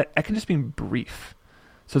 And that can just mean brief.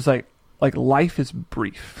 So it's like life is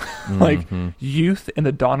brief. Like youth and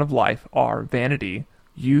the dawn of life are vanity.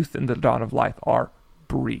 Youth and the dawn of life are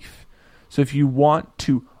brief. So if you want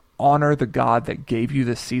to honor the God that gave you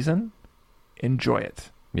this season, enjoy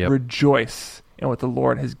it. Yep. Rejoice in what the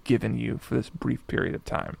Lord has given you for this brief period of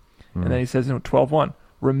time. And then he says in 12:1,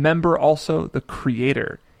 remember also the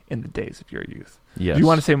Creator in the days of your youth. Yes. Do you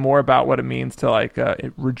want to say more about what it means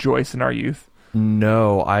to rejoice in our youth?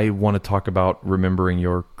 No, I want to talk about remembering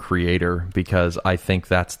your Creator, because I think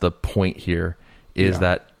that's the point here, is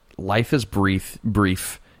that life is brief,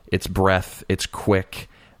 it's breath, it's quick.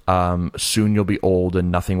 Soon you'll be old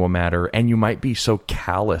and nothing will matter. And you might be so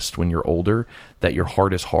calloused when you're older that your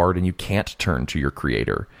heart is hard and you can't turn to your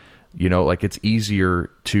Creator. It's easier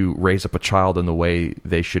to raise up a child in the way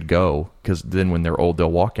they should go, because then when they're old,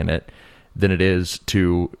 they'll walk in it, than it is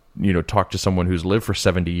to, talk to someone who's lived for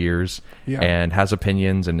 70 years and has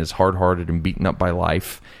opinions and is hard-hearted and beaten up by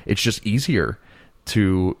life. It's just easier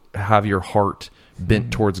to have your heart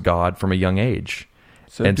bent towards God from a young age.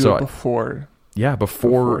 So it before... Yeah,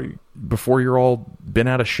 before you're all been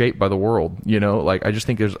out of shape by the world, I just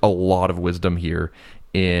think there's a lot of wisdom here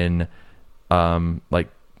in,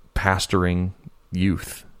 pastoring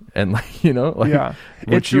youth, and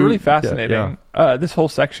it's really fascinating. This whole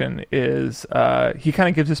section is he kind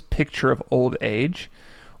of gives this picture of old age,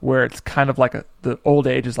 where it's kind of like the old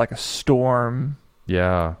age is like a storm,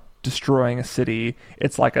 destroying a city.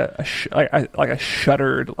 It's like a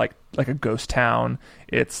shuttered, like a ghost town.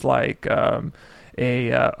 It's like a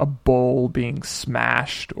bowl being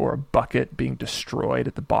smashed or a bucket being destroyed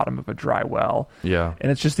at the bottom of a dry well. Yeah.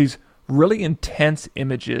 And it's just these really intense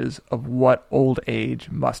images of what old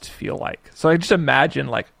age must feel like. So I just imagine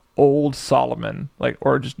like old Solomon,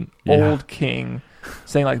 or just an old king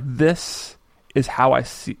saying this is how I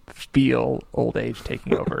feel old age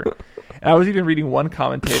taking over. And I was even reading one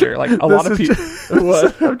commentator, a lot of people.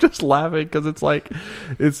 I'm just laughing because it's like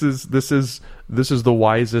this is the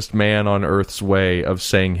wisest man on earth's way of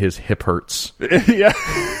saying his hip hurts. Yeah,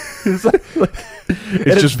 it's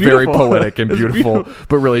just very poetic and beautiful,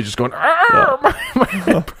 but really just going. My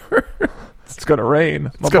hip hurts. It's gonna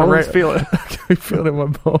rain. My bones feel it. I feel it in my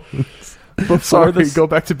bones. Go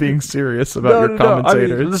back to being serious about your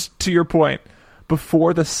commentators. To your point.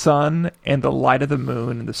 Before the sun and the light of the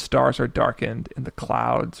moon and the stars are darkened and the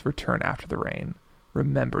clouds return after the rain,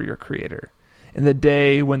 remember your Creator. In the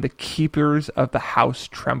day when the keepers of the house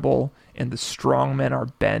tremble and the strong men are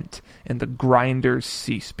bent and the grinders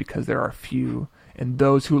cease because there are few, and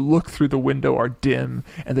those who look through the window are dim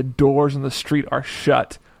and the doors on the street are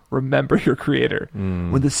shut, remember your Creator.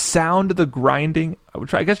 When the sound of the grinding,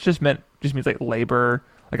 which I guess just means like labor.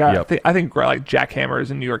 I think like jackhammers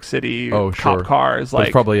in New York City, cop cars.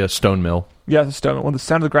 It's probably a stone mill. Yeah, it's a stone mill. When the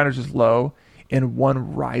sound of the grinders is low and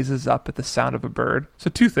one rises up at the sound of a bird. So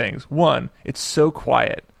two things. One, it's so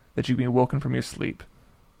quiet that you can be woken from your sleep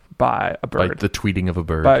by a bird. By the tweeting of a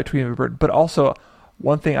bird. By a tweeting of a bird. But also,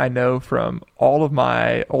 one thing I know from all of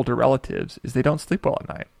my older relatives is they don't sleep well at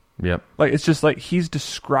night. Yep. It's just like he's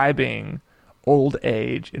describing old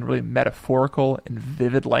age in really metaphorical and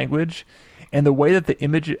vivid language. And the way that the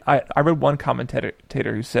image, I read one commentator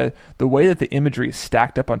who said the way that the imagery is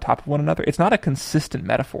stacked up on top of one another, it's not a consistent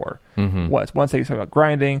metaphor. One second he's talking about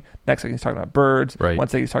grinding, next second he's talking about birds, one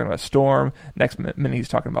second he's talking about storm, next minute he's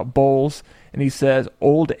talking about bowls. And he says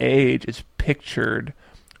old age is pictured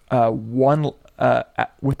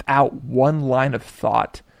without one line of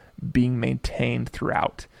thought being maintained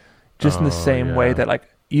throughout. just in the same way that like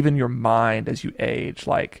even your mind as you age,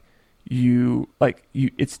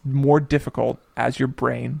 it's more difficult as your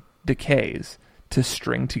brain decays to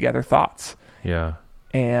string together thoughts. Yeah.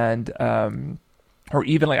 And or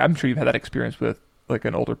even like I'm sure you've had that experience with like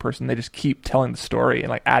an older person. They just keep telling the story and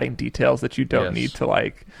like adding details that you don't need to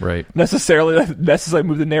like necessarily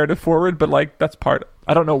move the narrative forward, but like that's part.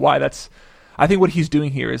 I don't know why I think what he's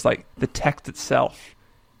doing here is like the text itself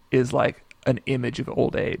is like an image of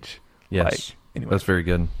old age. Yes. Like, anyway. That's very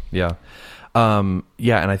good. Yeah. And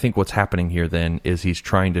I think what's happening here then is he's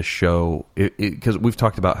trying to show, because we've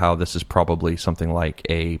talked about how this is probably something like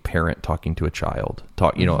a parent talking to a child,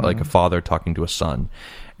 like a father talking to a son.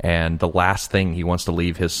 And the last thing he wants to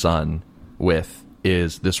leave his son with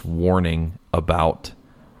is this warning about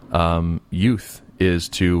youth, is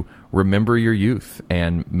to remember your youth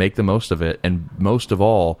and make the most of it. And most of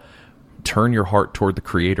all, turn your heart toward the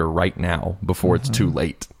Creator right now before it's too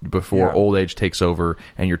late, before old age takes over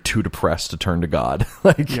and you're too depressed to turn to God,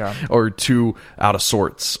 or too out of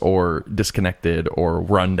sorts or disconnected or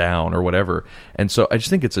run down or whatever. And so I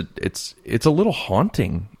just think it's a little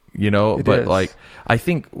haunting, It but is. like I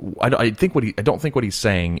don't think what he's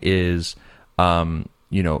saying is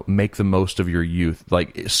make the most of your youth,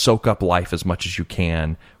 like soak up life as much as you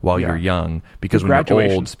can while you're young, because when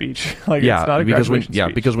you're old, speech, like it's not a graduation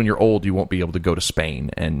speech. Because when you're old, you won't be able to go to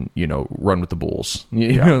Spain and run with the bulls.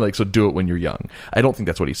 So do it when you're young. I don't think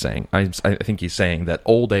that's what he's saying. I think he's saying that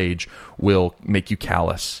old age will make you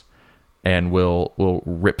callous and will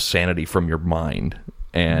rip sanity from your mind,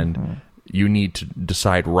 and you need to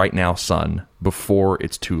decide right now, son, before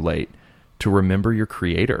it's too late, to remember your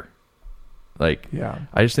Creator. Like,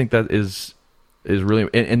 I just think that is really,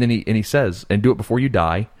 and then he says, and do it before you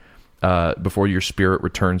die, before your spirit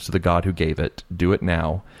returns to the God who gave it. Do it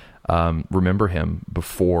now. Remember him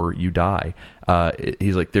before you die.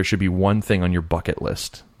 He's like, there should be one thing on your bucket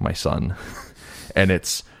list, my son, and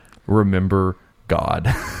it's remember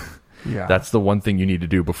God. Yeah, that's the one thing you need to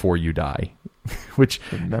do before you die. Which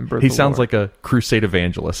he sounds like a crusade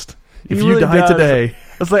evangelist. If you really die today.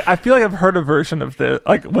 It's like, I feel like I've heard a version of this.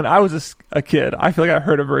 Like when I was a kid, I feel like I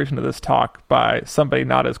heard a version of this talk by somebody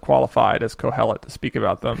not as qualified as Qohelet to speak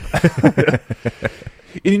about them.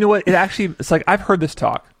 And you know what? It's like, I've heard this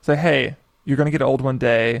talk. It's like, hey, you're going to get old one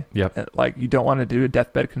day. Yep. And like, you don't want to do a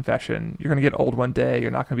deathbed confession. You're going to get old one day.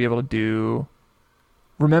 You're not going to be able to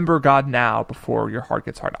remember God now before your heart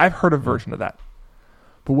gets hard. I've heard a version of that.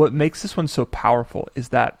 But what makes this one so powerful is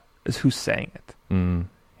who's saying it.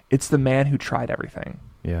 It's the man who tried everything.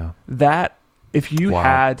 Yeah. That if you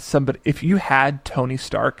had Tony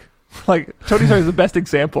Stark, like Tony Stark is the best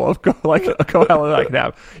example of a Qohelet I can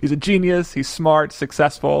have. He's a genius. He's smart,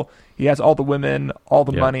 successful. He has all the women, all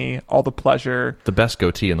the money, all the pleasure. The best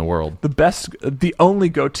goatee in the world. The only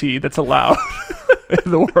goatee that's allowed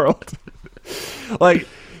in the world. Like,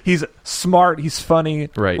 he's smart. He's funny.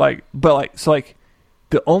 Right.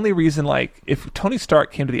 The only reason, like, if Tony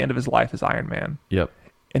Stark came to the end of his life as Iron Man. Yep.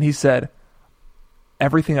 And he said,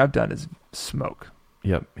 everything I've done is smoke.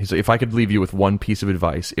 Yep. He's like, if I could leave you with one piece of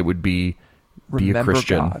advice, it would be a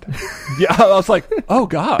Christian. God. Yeah, I was like, oh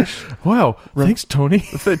gosh. Wow. Thanks, Tony.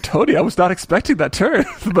 I said, Tony, I was not expecting that turn,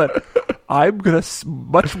 but I'm gonna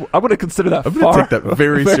consider that. I'm gonna take that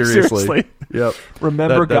very seriously. Yep.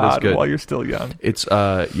 Remember God while you're still young. It's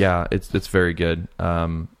it's very good.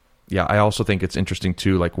 I also think it's interesting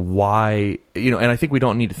too, like why, and I think we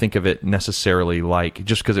don't need to think of it necessarily like,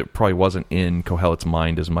 just because it probably wasn't in Qohelet's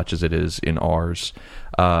mind as much as it is in ours.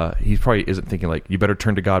 He probably isn't thinking like, you better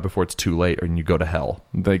turn to God before it's too late or you go to hell.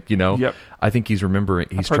 Like, Yep. I think he's remembering,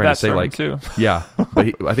 he's trying to say like, too. Yeah,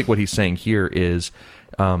 but I think what he's saying here is,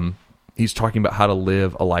 he's talking about how to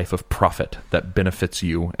live a life of profit that benefits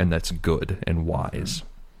you and that's good and wise.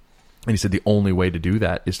 And he said the only way to do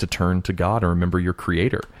that is to turn to God and remember your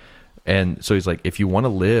Creator. And so he's like, if you want to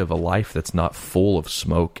live a life that's not full of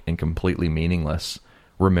smoke and completely meaningless,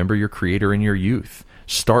 remember your Creator in your youth.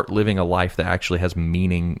 Start living a life that actually has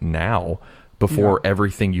meaning now before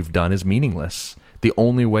everything you've done is meaningless. The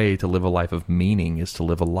only way to live a life of meaning is to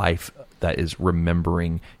live a life that is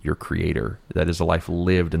remembering your Creator, that is a life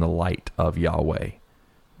lived in the light of Yahweh.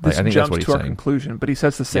 This I think jumps that's what he's to our saying. Conclusion, but he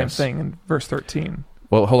says the same thing in verse 13.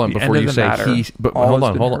 Well, hold on, before you say he, but hold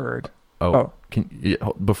on.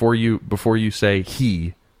 Before you say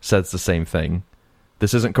he says the same thing,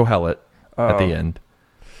 this isn't Qohelet at the end,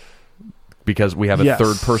 because we have a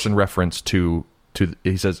third person reference to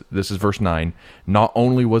he says, this is verse 9, not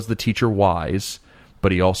only was the teacher wise,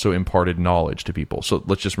 but he also imparted knowledge to people. So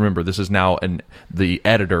let's just remember, this is now the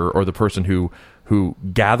editor or the person who who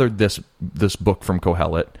gathered this book from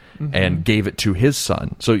Qohelet and gave it to his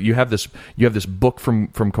son. So you have this book from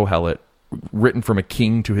Qohelet written from a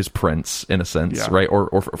king to his prince, in a sense, right?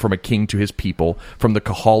 Or from a king to his people, from the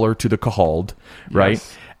Qohaler to the Qohaled, right?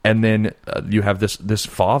 Yes. And then you have this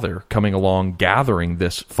father coming along, gathering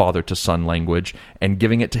this father to son language and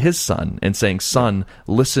giving it to his son and saying, "Son,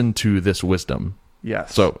 listen to this wisdom."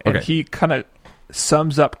 Yes. So, okay. And he kind of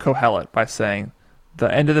sums up Qohelet by saying,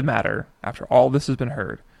 the end of the matter, after all this has been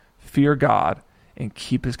heard, fear God and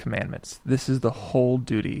keep his commandments. This is the whole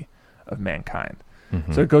duty of mankind.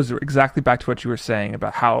 Mm-hmm. So it goes exactly back to what you were saying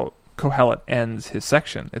about how Qohelet ends his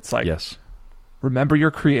section. It's like, yes. Remember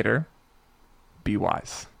your Creator, be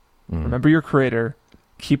wise. Remember your Creator,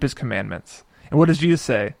 keep his commandments. And what does Jesus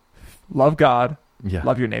say? Love God,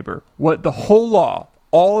 love your neighbor. What the whole law,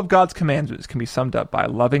 all of God's commandments can be summed up by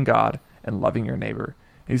loving God and loving your neighbor.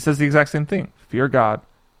 And he says the exact same thing. Fear God,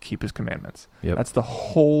 keep his commandments. Yep. That's the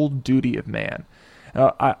whole duty of man.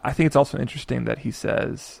 I think it's also interesting that he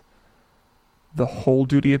says the whole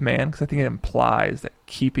duty of man, because I think it implies that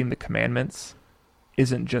keeping the commandments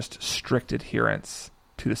isn't just strict adherence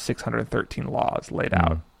to the 613 laws laid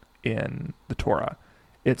out in the Torah.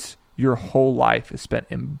 It's your whole life is spent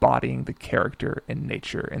embodying the character and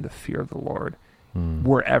nature and the fear of the Lord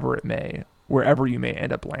wherever you may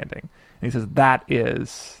end up landing. And he says that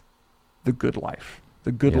is the good life.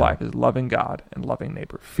 The good life is loving God and loving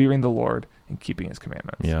neighbor, fearing the Lord and keeping his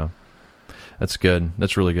commandments. Yeah. That's good.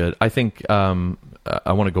 That's really good. I think I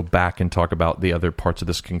want to go back and talk about the other parts of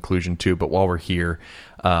this conclusion too, but while we're here,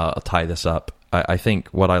 I'll tie this up. I think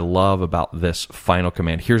what I love about this final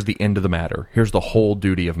command, here's the end of the matter. Here's the whole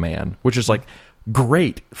duty of man, which is like,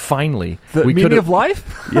 great, finally. The meaning of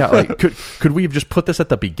life? Yeah, like, could we have just put this at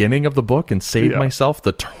the beginning of the book and saved myself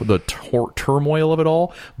the turmoil of it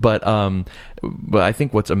all? But I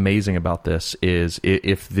think what's amazing about this is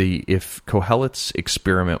if Qohelet's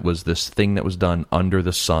experiment was this thing that was done under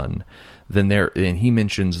the sun, then he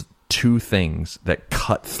mentions two things that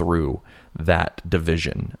cut through that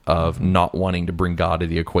division of not wanting to bring God to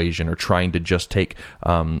the equation or trying to just take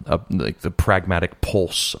like the pragmatic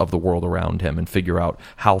pulse of the world around him and figure out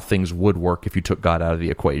how things would work if you took God out of the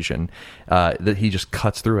equation. That he just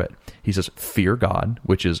cuts through it. He says, fear God,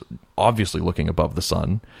 which is obviously looking above the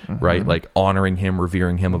sun, right? Like honoring him,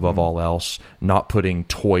 revering him above all else, not putting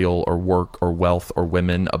toil or work or wealth or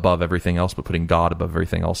women above everything else, but putting God above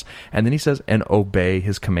everything else. And then he says, and obey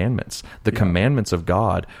his commandments. The commandments of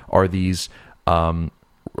God are these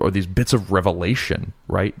bits of revelation,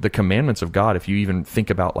 right? The commandments of God, if you even think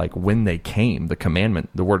about like when they came,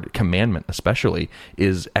 the word commandment especially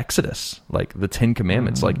is Exodus, like the 10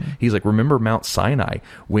 commandments. Like he's like, remember Mount Sinai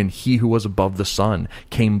when he who was above the sun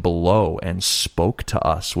came below and spoke to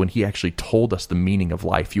us, when he actually told us the meaning of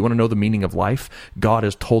life. You want to know the meaning of life? God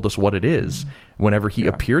has told us what it is whenever he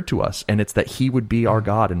appeared to us, and it's that he would be our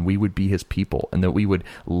God and we would be his people, and that we would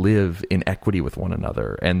live in equity with one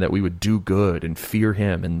another, and that we would do good and fear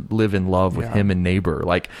him and live in love with him and neighbor.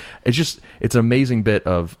 Like it's an amazing bit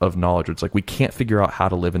of knowledge. It's like we can't figure out how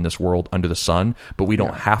to live in this world under the sun, but we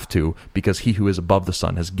don't have to, because he who is above the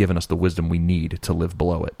sun has given us the wisdom we need to live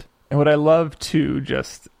below it. And what I love too,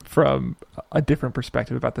 just from a different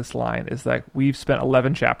perspective about this line, is that we've spent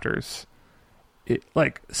 11 chapters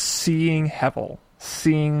like seeing Hevel,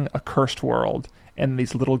 seeing a cursed world, and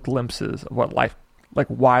these little glimpses of what life,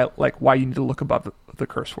 why you need to look above the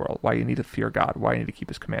cursed world, why you need to fear God, why you need to keep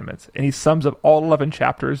his commandments. And he sums up all 11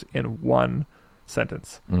 chapters in one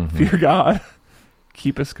sentence. Fear God,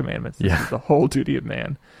 keep his commandments. This is the whole duty of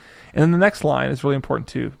man. And then the next line is really important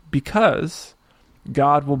too, because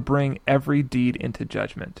God will bring every deed into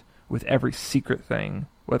judgment with every secret thing,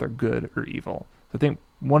 whether good or evil. So I think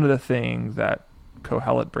one of the things that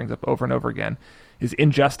Qohelet brings up over and over again is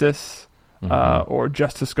injustice, or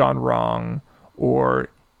justice gone wrong, or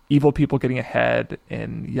evil people getting ahead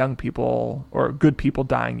and young people or good people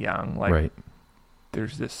dying young.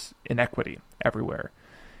 There's this inequity everywhere.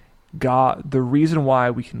 God, the reason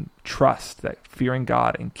why we can trust that fearing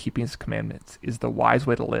God and keeping his commandments is the wise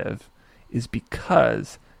way to live is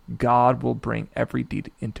because God will bring every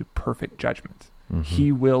deed into perfect judgment.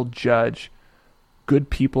 He will judge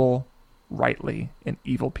good people rightly and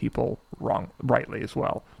evil people rightly as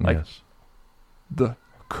well. The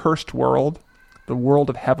cursed world, the world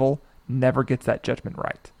of Hevel, never gets that judgment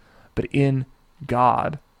right. But in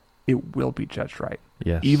God, it will be judged right.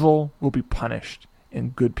 Yes. Evil will be punished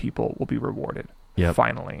and good people will be rewarded.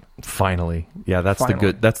 Finally. Yeah, that's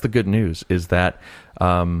the good news, is that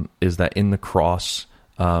in the cross,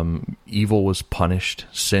 evil was punished,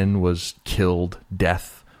 sin was killed,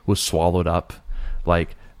 death was swallowed up.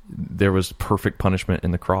 Like there was perfect punishment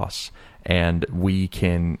in the cross, and we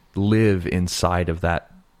can live inside of that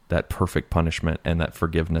perfect punishment, and that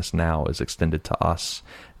forgiveness now is extended to us,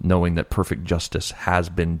 knowing that perfect justice has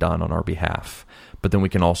been done on our behalf. But then we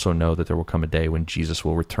can also know that there will come a day when Jesus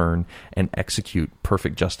will return and execute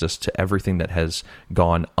perfect justice to everything that has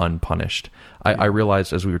gone unpunished. I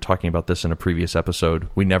realized as we were talking about this in a previous episode,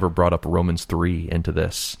 we never brought up Romans 3 into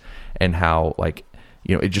this, and how, like,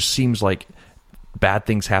 it just seems like bad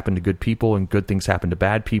things happen to good people and good things happen to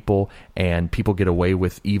bad people, and people get away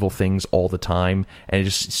with evil things all the time. And it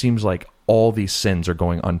just seems like all these sins are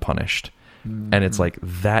going unpunished. Mm-hmm. And it's like,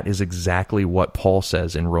 that is exactly what Paul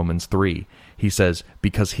says in Romans 3. He says,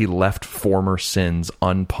 because he left former sins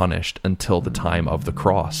unpunished until the time of the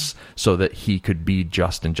cross, so that he could be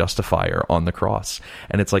just and justifier on the cross.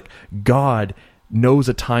 And it's like, God knows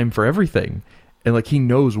a time for everything. And like, he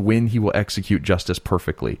knows when he will execute justice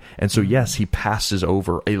perfectly. And so, yes, he passes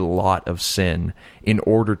over a lot of sin in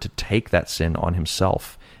order to take that sin on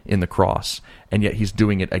himself in the cross. And yet he's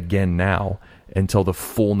doing it again now, until the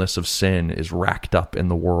fullness of sin is racked up in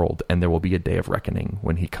the world, and there will be a day of reckoning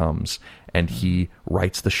when he comes, and he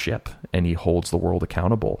rights the ship, and he holds the world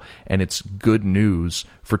accountable. And it's good news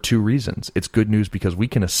for two reasons. It's good news because we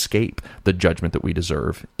can escape the judgment that we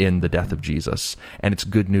deserve in the death of Jesus, and it's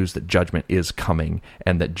good news that judgment is coming,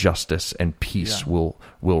 and that justice and peace will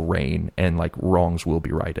reign, and like wrongs will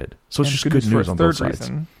be righted. So it's just good news on both sides.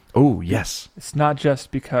 Reason. Oh, yes. It's not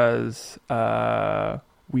just because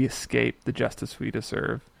we escape the justice we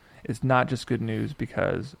deserve. It's not just good news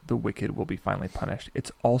because the wicked will be finally punished. It's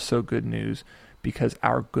also good news because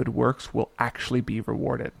our good works will actually be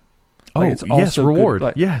rewarded. Like, it's also reward.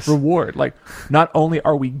 Good, reward. Like, not only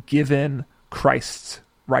are we given Christ's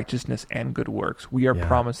righteousness and good works, we are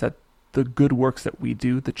promised that the good works that we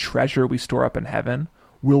do, the treasure we store up in heaven,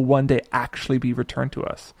 will one day actually be returned to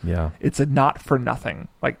us. Yeah. It's a not for nothing.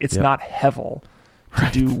 Like, it's not hevel to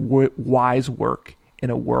do wise work in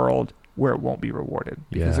a world where it won't be rewarded,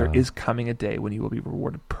 because there is coming a day when you will be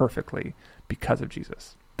rewarded perfectly because of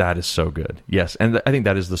Jesus. That is so good. Yes, and I think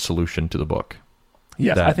that is the solution to the book.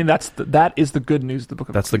 Yes, I think that is the good news of the book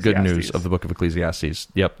of Ecclesiastes. That's the good news of the book of Ecclesiastes.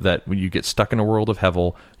 Yep, that when you get stuck in a world of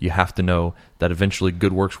hevel, you have to know that eventually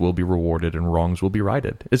good works will be rewarded and wrongs will be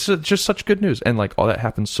righted. It's just such good news, and like all that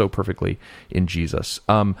happens so perfectly in Jesus.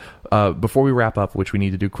 Before we wrap up, which we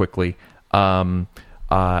need to do quickly,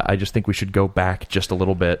 I just think we should go back just a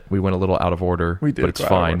little bit. We went a little out of order, but it's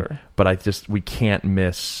fine. But we can't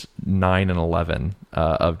miss 9 and 11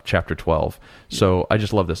 of chapter 12. So I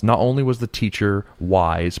just love this. Not only was the teacher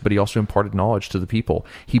wise, but he also imparted knowledge to the people.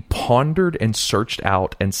 He pondered and searched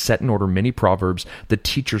out and set in order many proverbs. The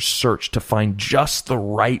teacher searched to find just the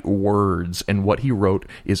right words, and what he wrote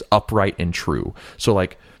is upright and true. So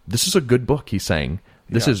like, this is a good book, he's saying.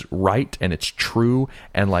 This is right, and it's true,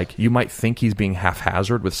 and like, you might think he's being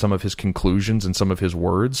haphazard with some of his conclusions and some of his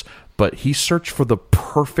words, but he searched for the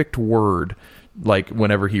perfect word, like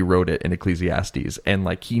whenever he wrote it in Ecclesiastes, and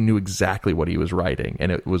like he knew exactly what he was writing,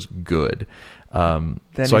 and it was good. So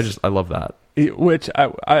I love that. Which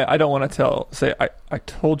I don't want to say I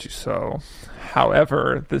told you so.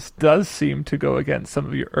 However, this does seem to go against some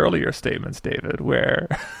of your earlier statements, David, where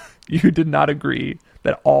you did not agree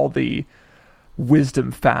that all the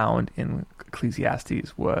wisdom found in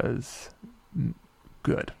Ecclesiastes was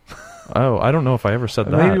good. Oh, I don't know if I ever said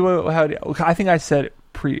that. Maybe I think I said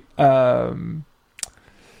what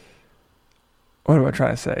am I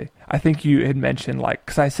trying to say? I think you had mentioned, like,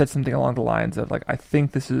 because I said something along the lines of, like, I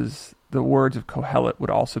think this is the words of Qohelet would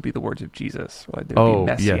also be the words of Jesus. Like, there would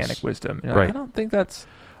be messianic wisdom. Right. I don't think that's...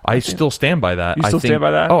 I still stand by that. You still stand by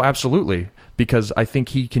that? Oh, absolutely. Because I think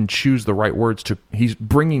he can choose the right words he's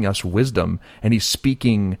bringing us wisdom, and he's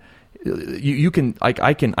speaking.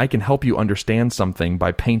 I can help you understand something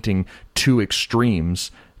by painting two extremes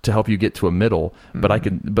to help you get to a middle. But I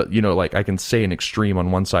can say an extreme on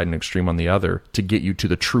one side and an extreme on the other to get you to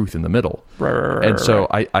the truth in the middle. Right. So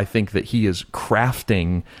I think that he is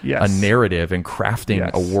crafting a narrative and crafting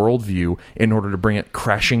a worldview in order to bring it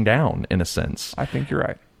crashing down, in a sense. I think you're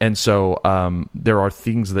right. And so there are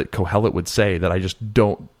things that Qohelet would say that I just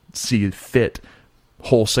don't see fit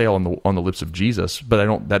wholesale on the lips of Jesus,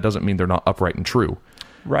 but that doesn't mean they're not upright and true.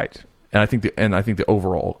 Right. And I think the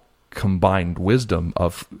overall combined wisdom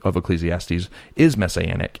of Ecclesiastes is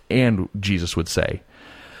messianic, and Jesus would say.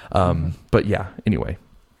 But yeah, anyway.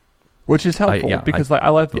 Which is helpful because I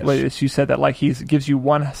love the way you said that, like, he gives you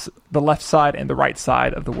the left side and the right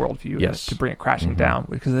side of the worldview to bring it crashing down,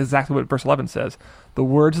 because that's exactly what verse 11 says. The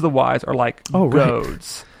words of the wise are like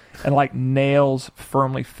goads and like nails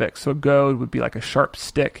firmly fixed. So a goad would be like a sharp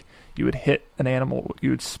stick you would hit an animal,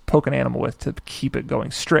 you would poke an animal with to keep it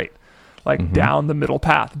going straight, like down the middle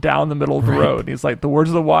path, down the middle of the road. And he's like, the words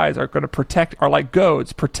of the wise are going to are like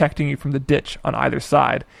goads protecting you from the ditch on either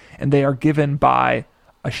side, and they are given by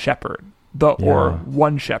a shepherd, or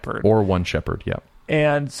one shepherd. Or one shepherd, yeah.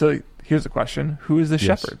 And so here's the question: who is the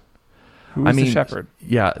shepherd? Who is the shepherd?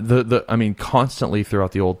 Yeah, constantly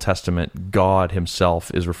throughout the Old Testament, God himself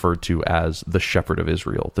is referred to as the shepherd of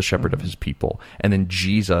Israel, the shepherd of his people. And then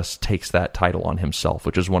Jesus takes that title on himself,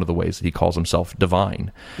 which is one of the ways that he calls himself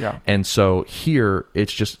divine. Yeah. And so here,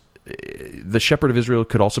 it's just, the shepherd of Israel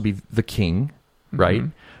could also be the king, right?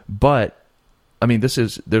 But I mean,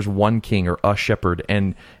 there's one king or a shepherd,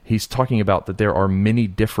 and he's talking about that there are many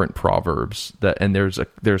different proverbs and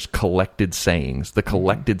there's collected sayings, the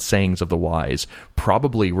collected sayings of the wise,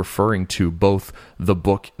 probably referring to both the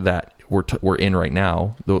book that we're in right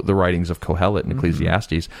now, the writings of Qohelet and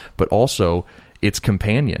Ecclesiastes, but also its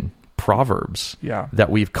companion, Proverbs, that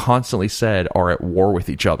we've constantly said are at war with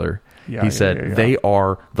each other. He said they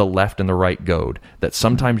are the left and the right goad, that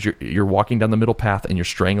sometimes you're walking down the middle path and you're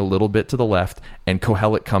straying a little bit to the left, and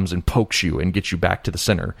Qohelet comes and pokes you and gets you back to the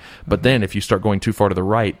center. But then if you start going too far to the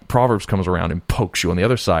right, Proverbs comes around and pokes you on the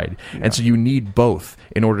other side. And so you need both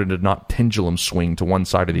in order to not pendulum swing to one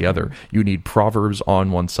side or the other. You need Proverbs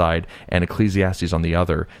on one side and Ecclesiastes on the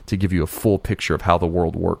other to give you a full picture of how the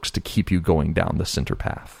world works, to keep you going down the center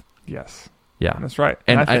path. Yes. Yeah, that's right.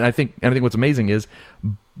 And I think what's amazing is,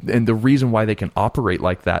 and the reason why they can operate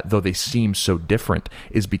like that, though they seem so different,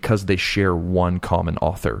 is because they share one common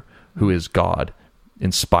author, who is God,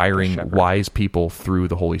 inspiring wise people through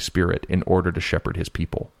the Holy Spirit in order to shepherd his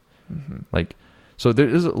people. So there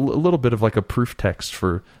is a little bit of like a proof text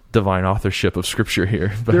for divine authorship of Scripture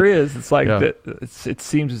here. But, there is. It's like it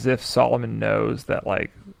seems as if Solomon knows that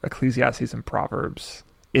like Ecclesiastes and Proverbs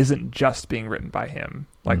isn't just being written by him,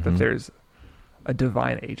 like that there's a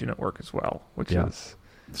divine agent at work as well, which is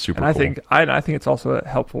super and cool. I think it's also a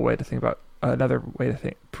helpful way to think about another way to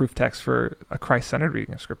think proof text for a Christ-centered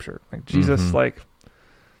reading of Scripture. Like Jesus like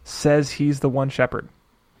says he's the one shepherd.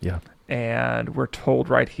 Yeah. And we're told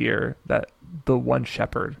right here that the one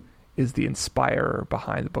shepherd is the inspirer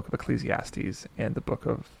behind the book of Ecclesiastes and the book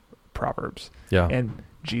of Proverbs. Yeah. And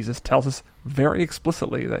Jesus tells us very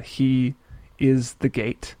explicitly that he is the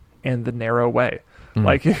gate and the narrow way.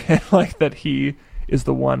 Like that he is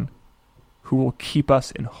the one who will keep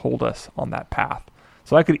us and hold us on that path.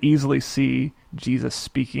 So I could easily see Jesus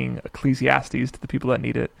speaking Ecclesiastes to the people that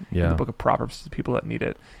need it, and the book of Proverbs to the people that need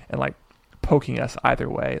it, and like poking us either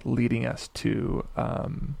way, leading us to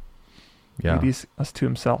leading us to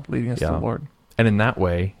himself, leading us to the Lord. And in that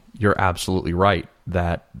way, you're absolutely right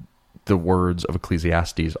that the words of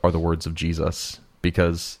Ecclesiastes are the words of Jesus,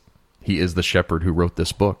 because he is the shepherd who wrote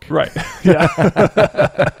this book. Right. Yeah.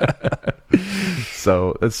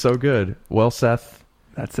 So it's so good. Well, Seth,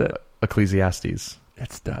 that's it. Ecclesiastes.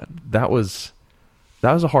 It's done. That was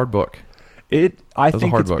a hard book. I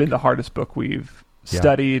think it's been the hardest book we've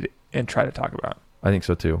studied and tried to talk about. I think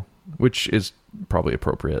so too, which is probably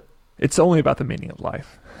appropriate. It's only about the meaning of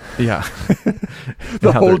life. Yeah.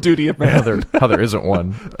 The whole duty of man. How there isn't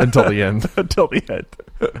one until the end. Until the end.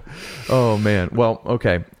 Oh, man. Well,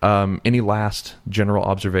 okay. Any last general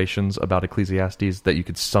observations about Ecclesiastes that you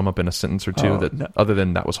could sum up in a sentence or two other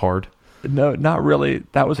than that was hard? No, not really.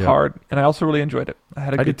 That was hard. And I also really enjoyed it. I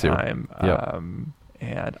had a good time.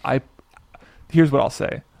 And here's what I'll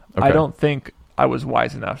say. Okay. I don't think I was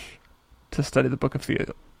wise enough to study the book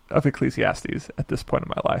of Ecclesiastes at this point in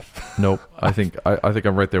my life. Nope. I think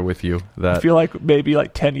I'm right there with you. That I feel like maybe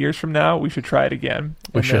like 10 years from now we should try it again.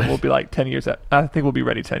 Then we'll be like 10 years I think we'll be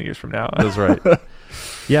ready 10 years from now. That's right.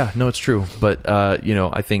 Yeah, no, it's true. But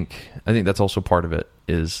I think that's also part of it,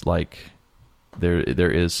 is like there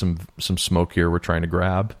is some smoke here we're trying to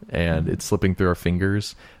grab, and it's slipping through our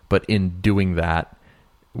fingers, but in doing that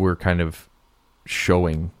we're kind of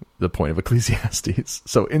showing the point of Ecclesiastes.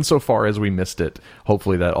 So insofar as we missed it,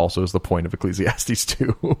 hopefully that also is the point of Ecclesiastes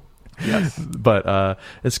too. Yes. But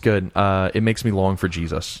it's good. It makes me long for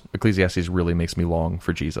Jesus. Ecclesiastes really makes me long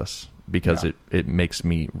for Jesus, because it makes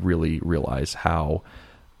me really realize how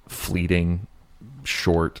fleeting,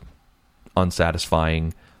 short,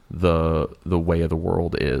 unsatisfying the way of the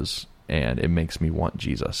world is, and it makes me want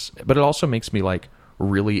Jesus. But it also makes me like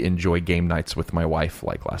really enjoy game nights with my wife,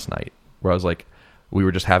 like last night, where I was like, we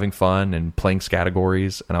were just having fun and playing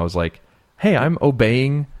categories, and I was like, hey, I'm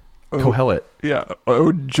obeying Qohelet. Yeah,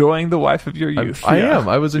 enjoying the wife of your youth. I am.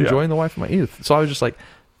 I was enjoying the wife of my youth. So I was just like,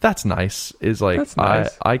 that's nice. Is like, that's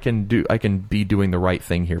nice. I can be doing the right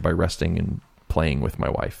thing here by resting and playing with my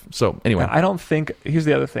wife. So anyway, I don't think, here's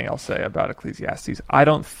the other thing I'll say about Ecclesiastes. I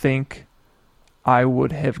don't think I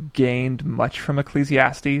would have gained much from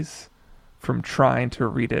Ecclesiastes from trying to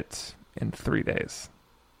read it in 3 days.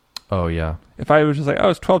 Oh yeah. If I was just like, oh,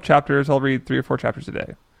 it's 12 chapters, I'll read 3 or 4 chapters a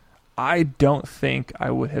day. I don't think I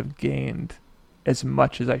would have gained as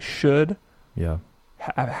much as I should. Yeah.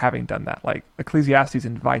 Having done that. Like, Ecclesiastes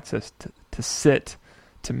invites us to sit,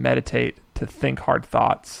 to meditate, to think hard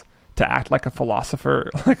thoughts, to act like a philosopher,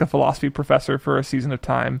 like a philosophy professor for a season of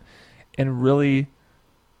time, and really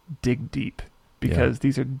dig deep, because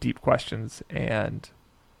these are deep questions. And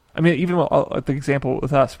I mean, even the example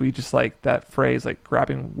with us, we just like that phrase, like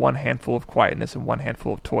grabbing one handful of quietness and one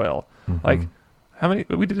handful of toil. Mm-hmm. Like, how many,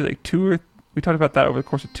 we did like we talked about that over the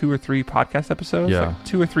course of 2 or 3 podcast episodes, like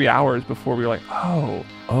 2 or 3 hours before we were like, oh,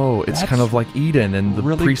 it's kind of like Eden and the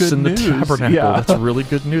really priests in the tabernacle. Yeah. That's really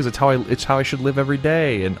good news. It's how I should live every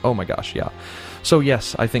day. And oh my gosh, yeah. So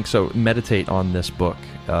yes, I think so. Meditate on this book.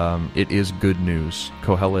 It is good news.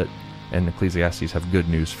 Qohelet and Ecclesiastes have good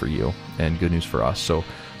news for you and good news for us. So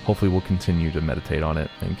hopefully we'll continue to meditate on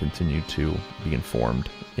it and continue to be informed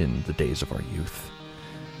in the days of our youth.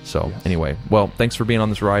 So anyway, well, thanks for being on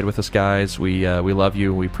this ride with us, guys. We love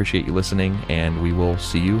you. We appreciate you listening, and we will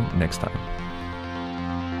see you next time.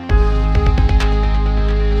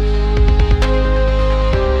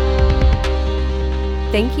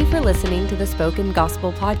 Thank you for listening to the Spoken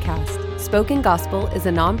Gospel Podcast. Spoken Gospel is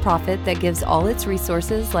a nonprofit that gives all its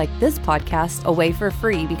resources, like this podcast, away for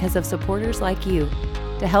free because of supporters like you.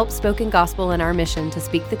 To help Spoken Gospel in our mission to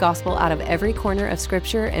speak the gospel out of every corner of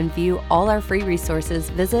Scripture and view all our free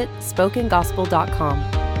resources, visit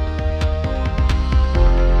spokengospel.com.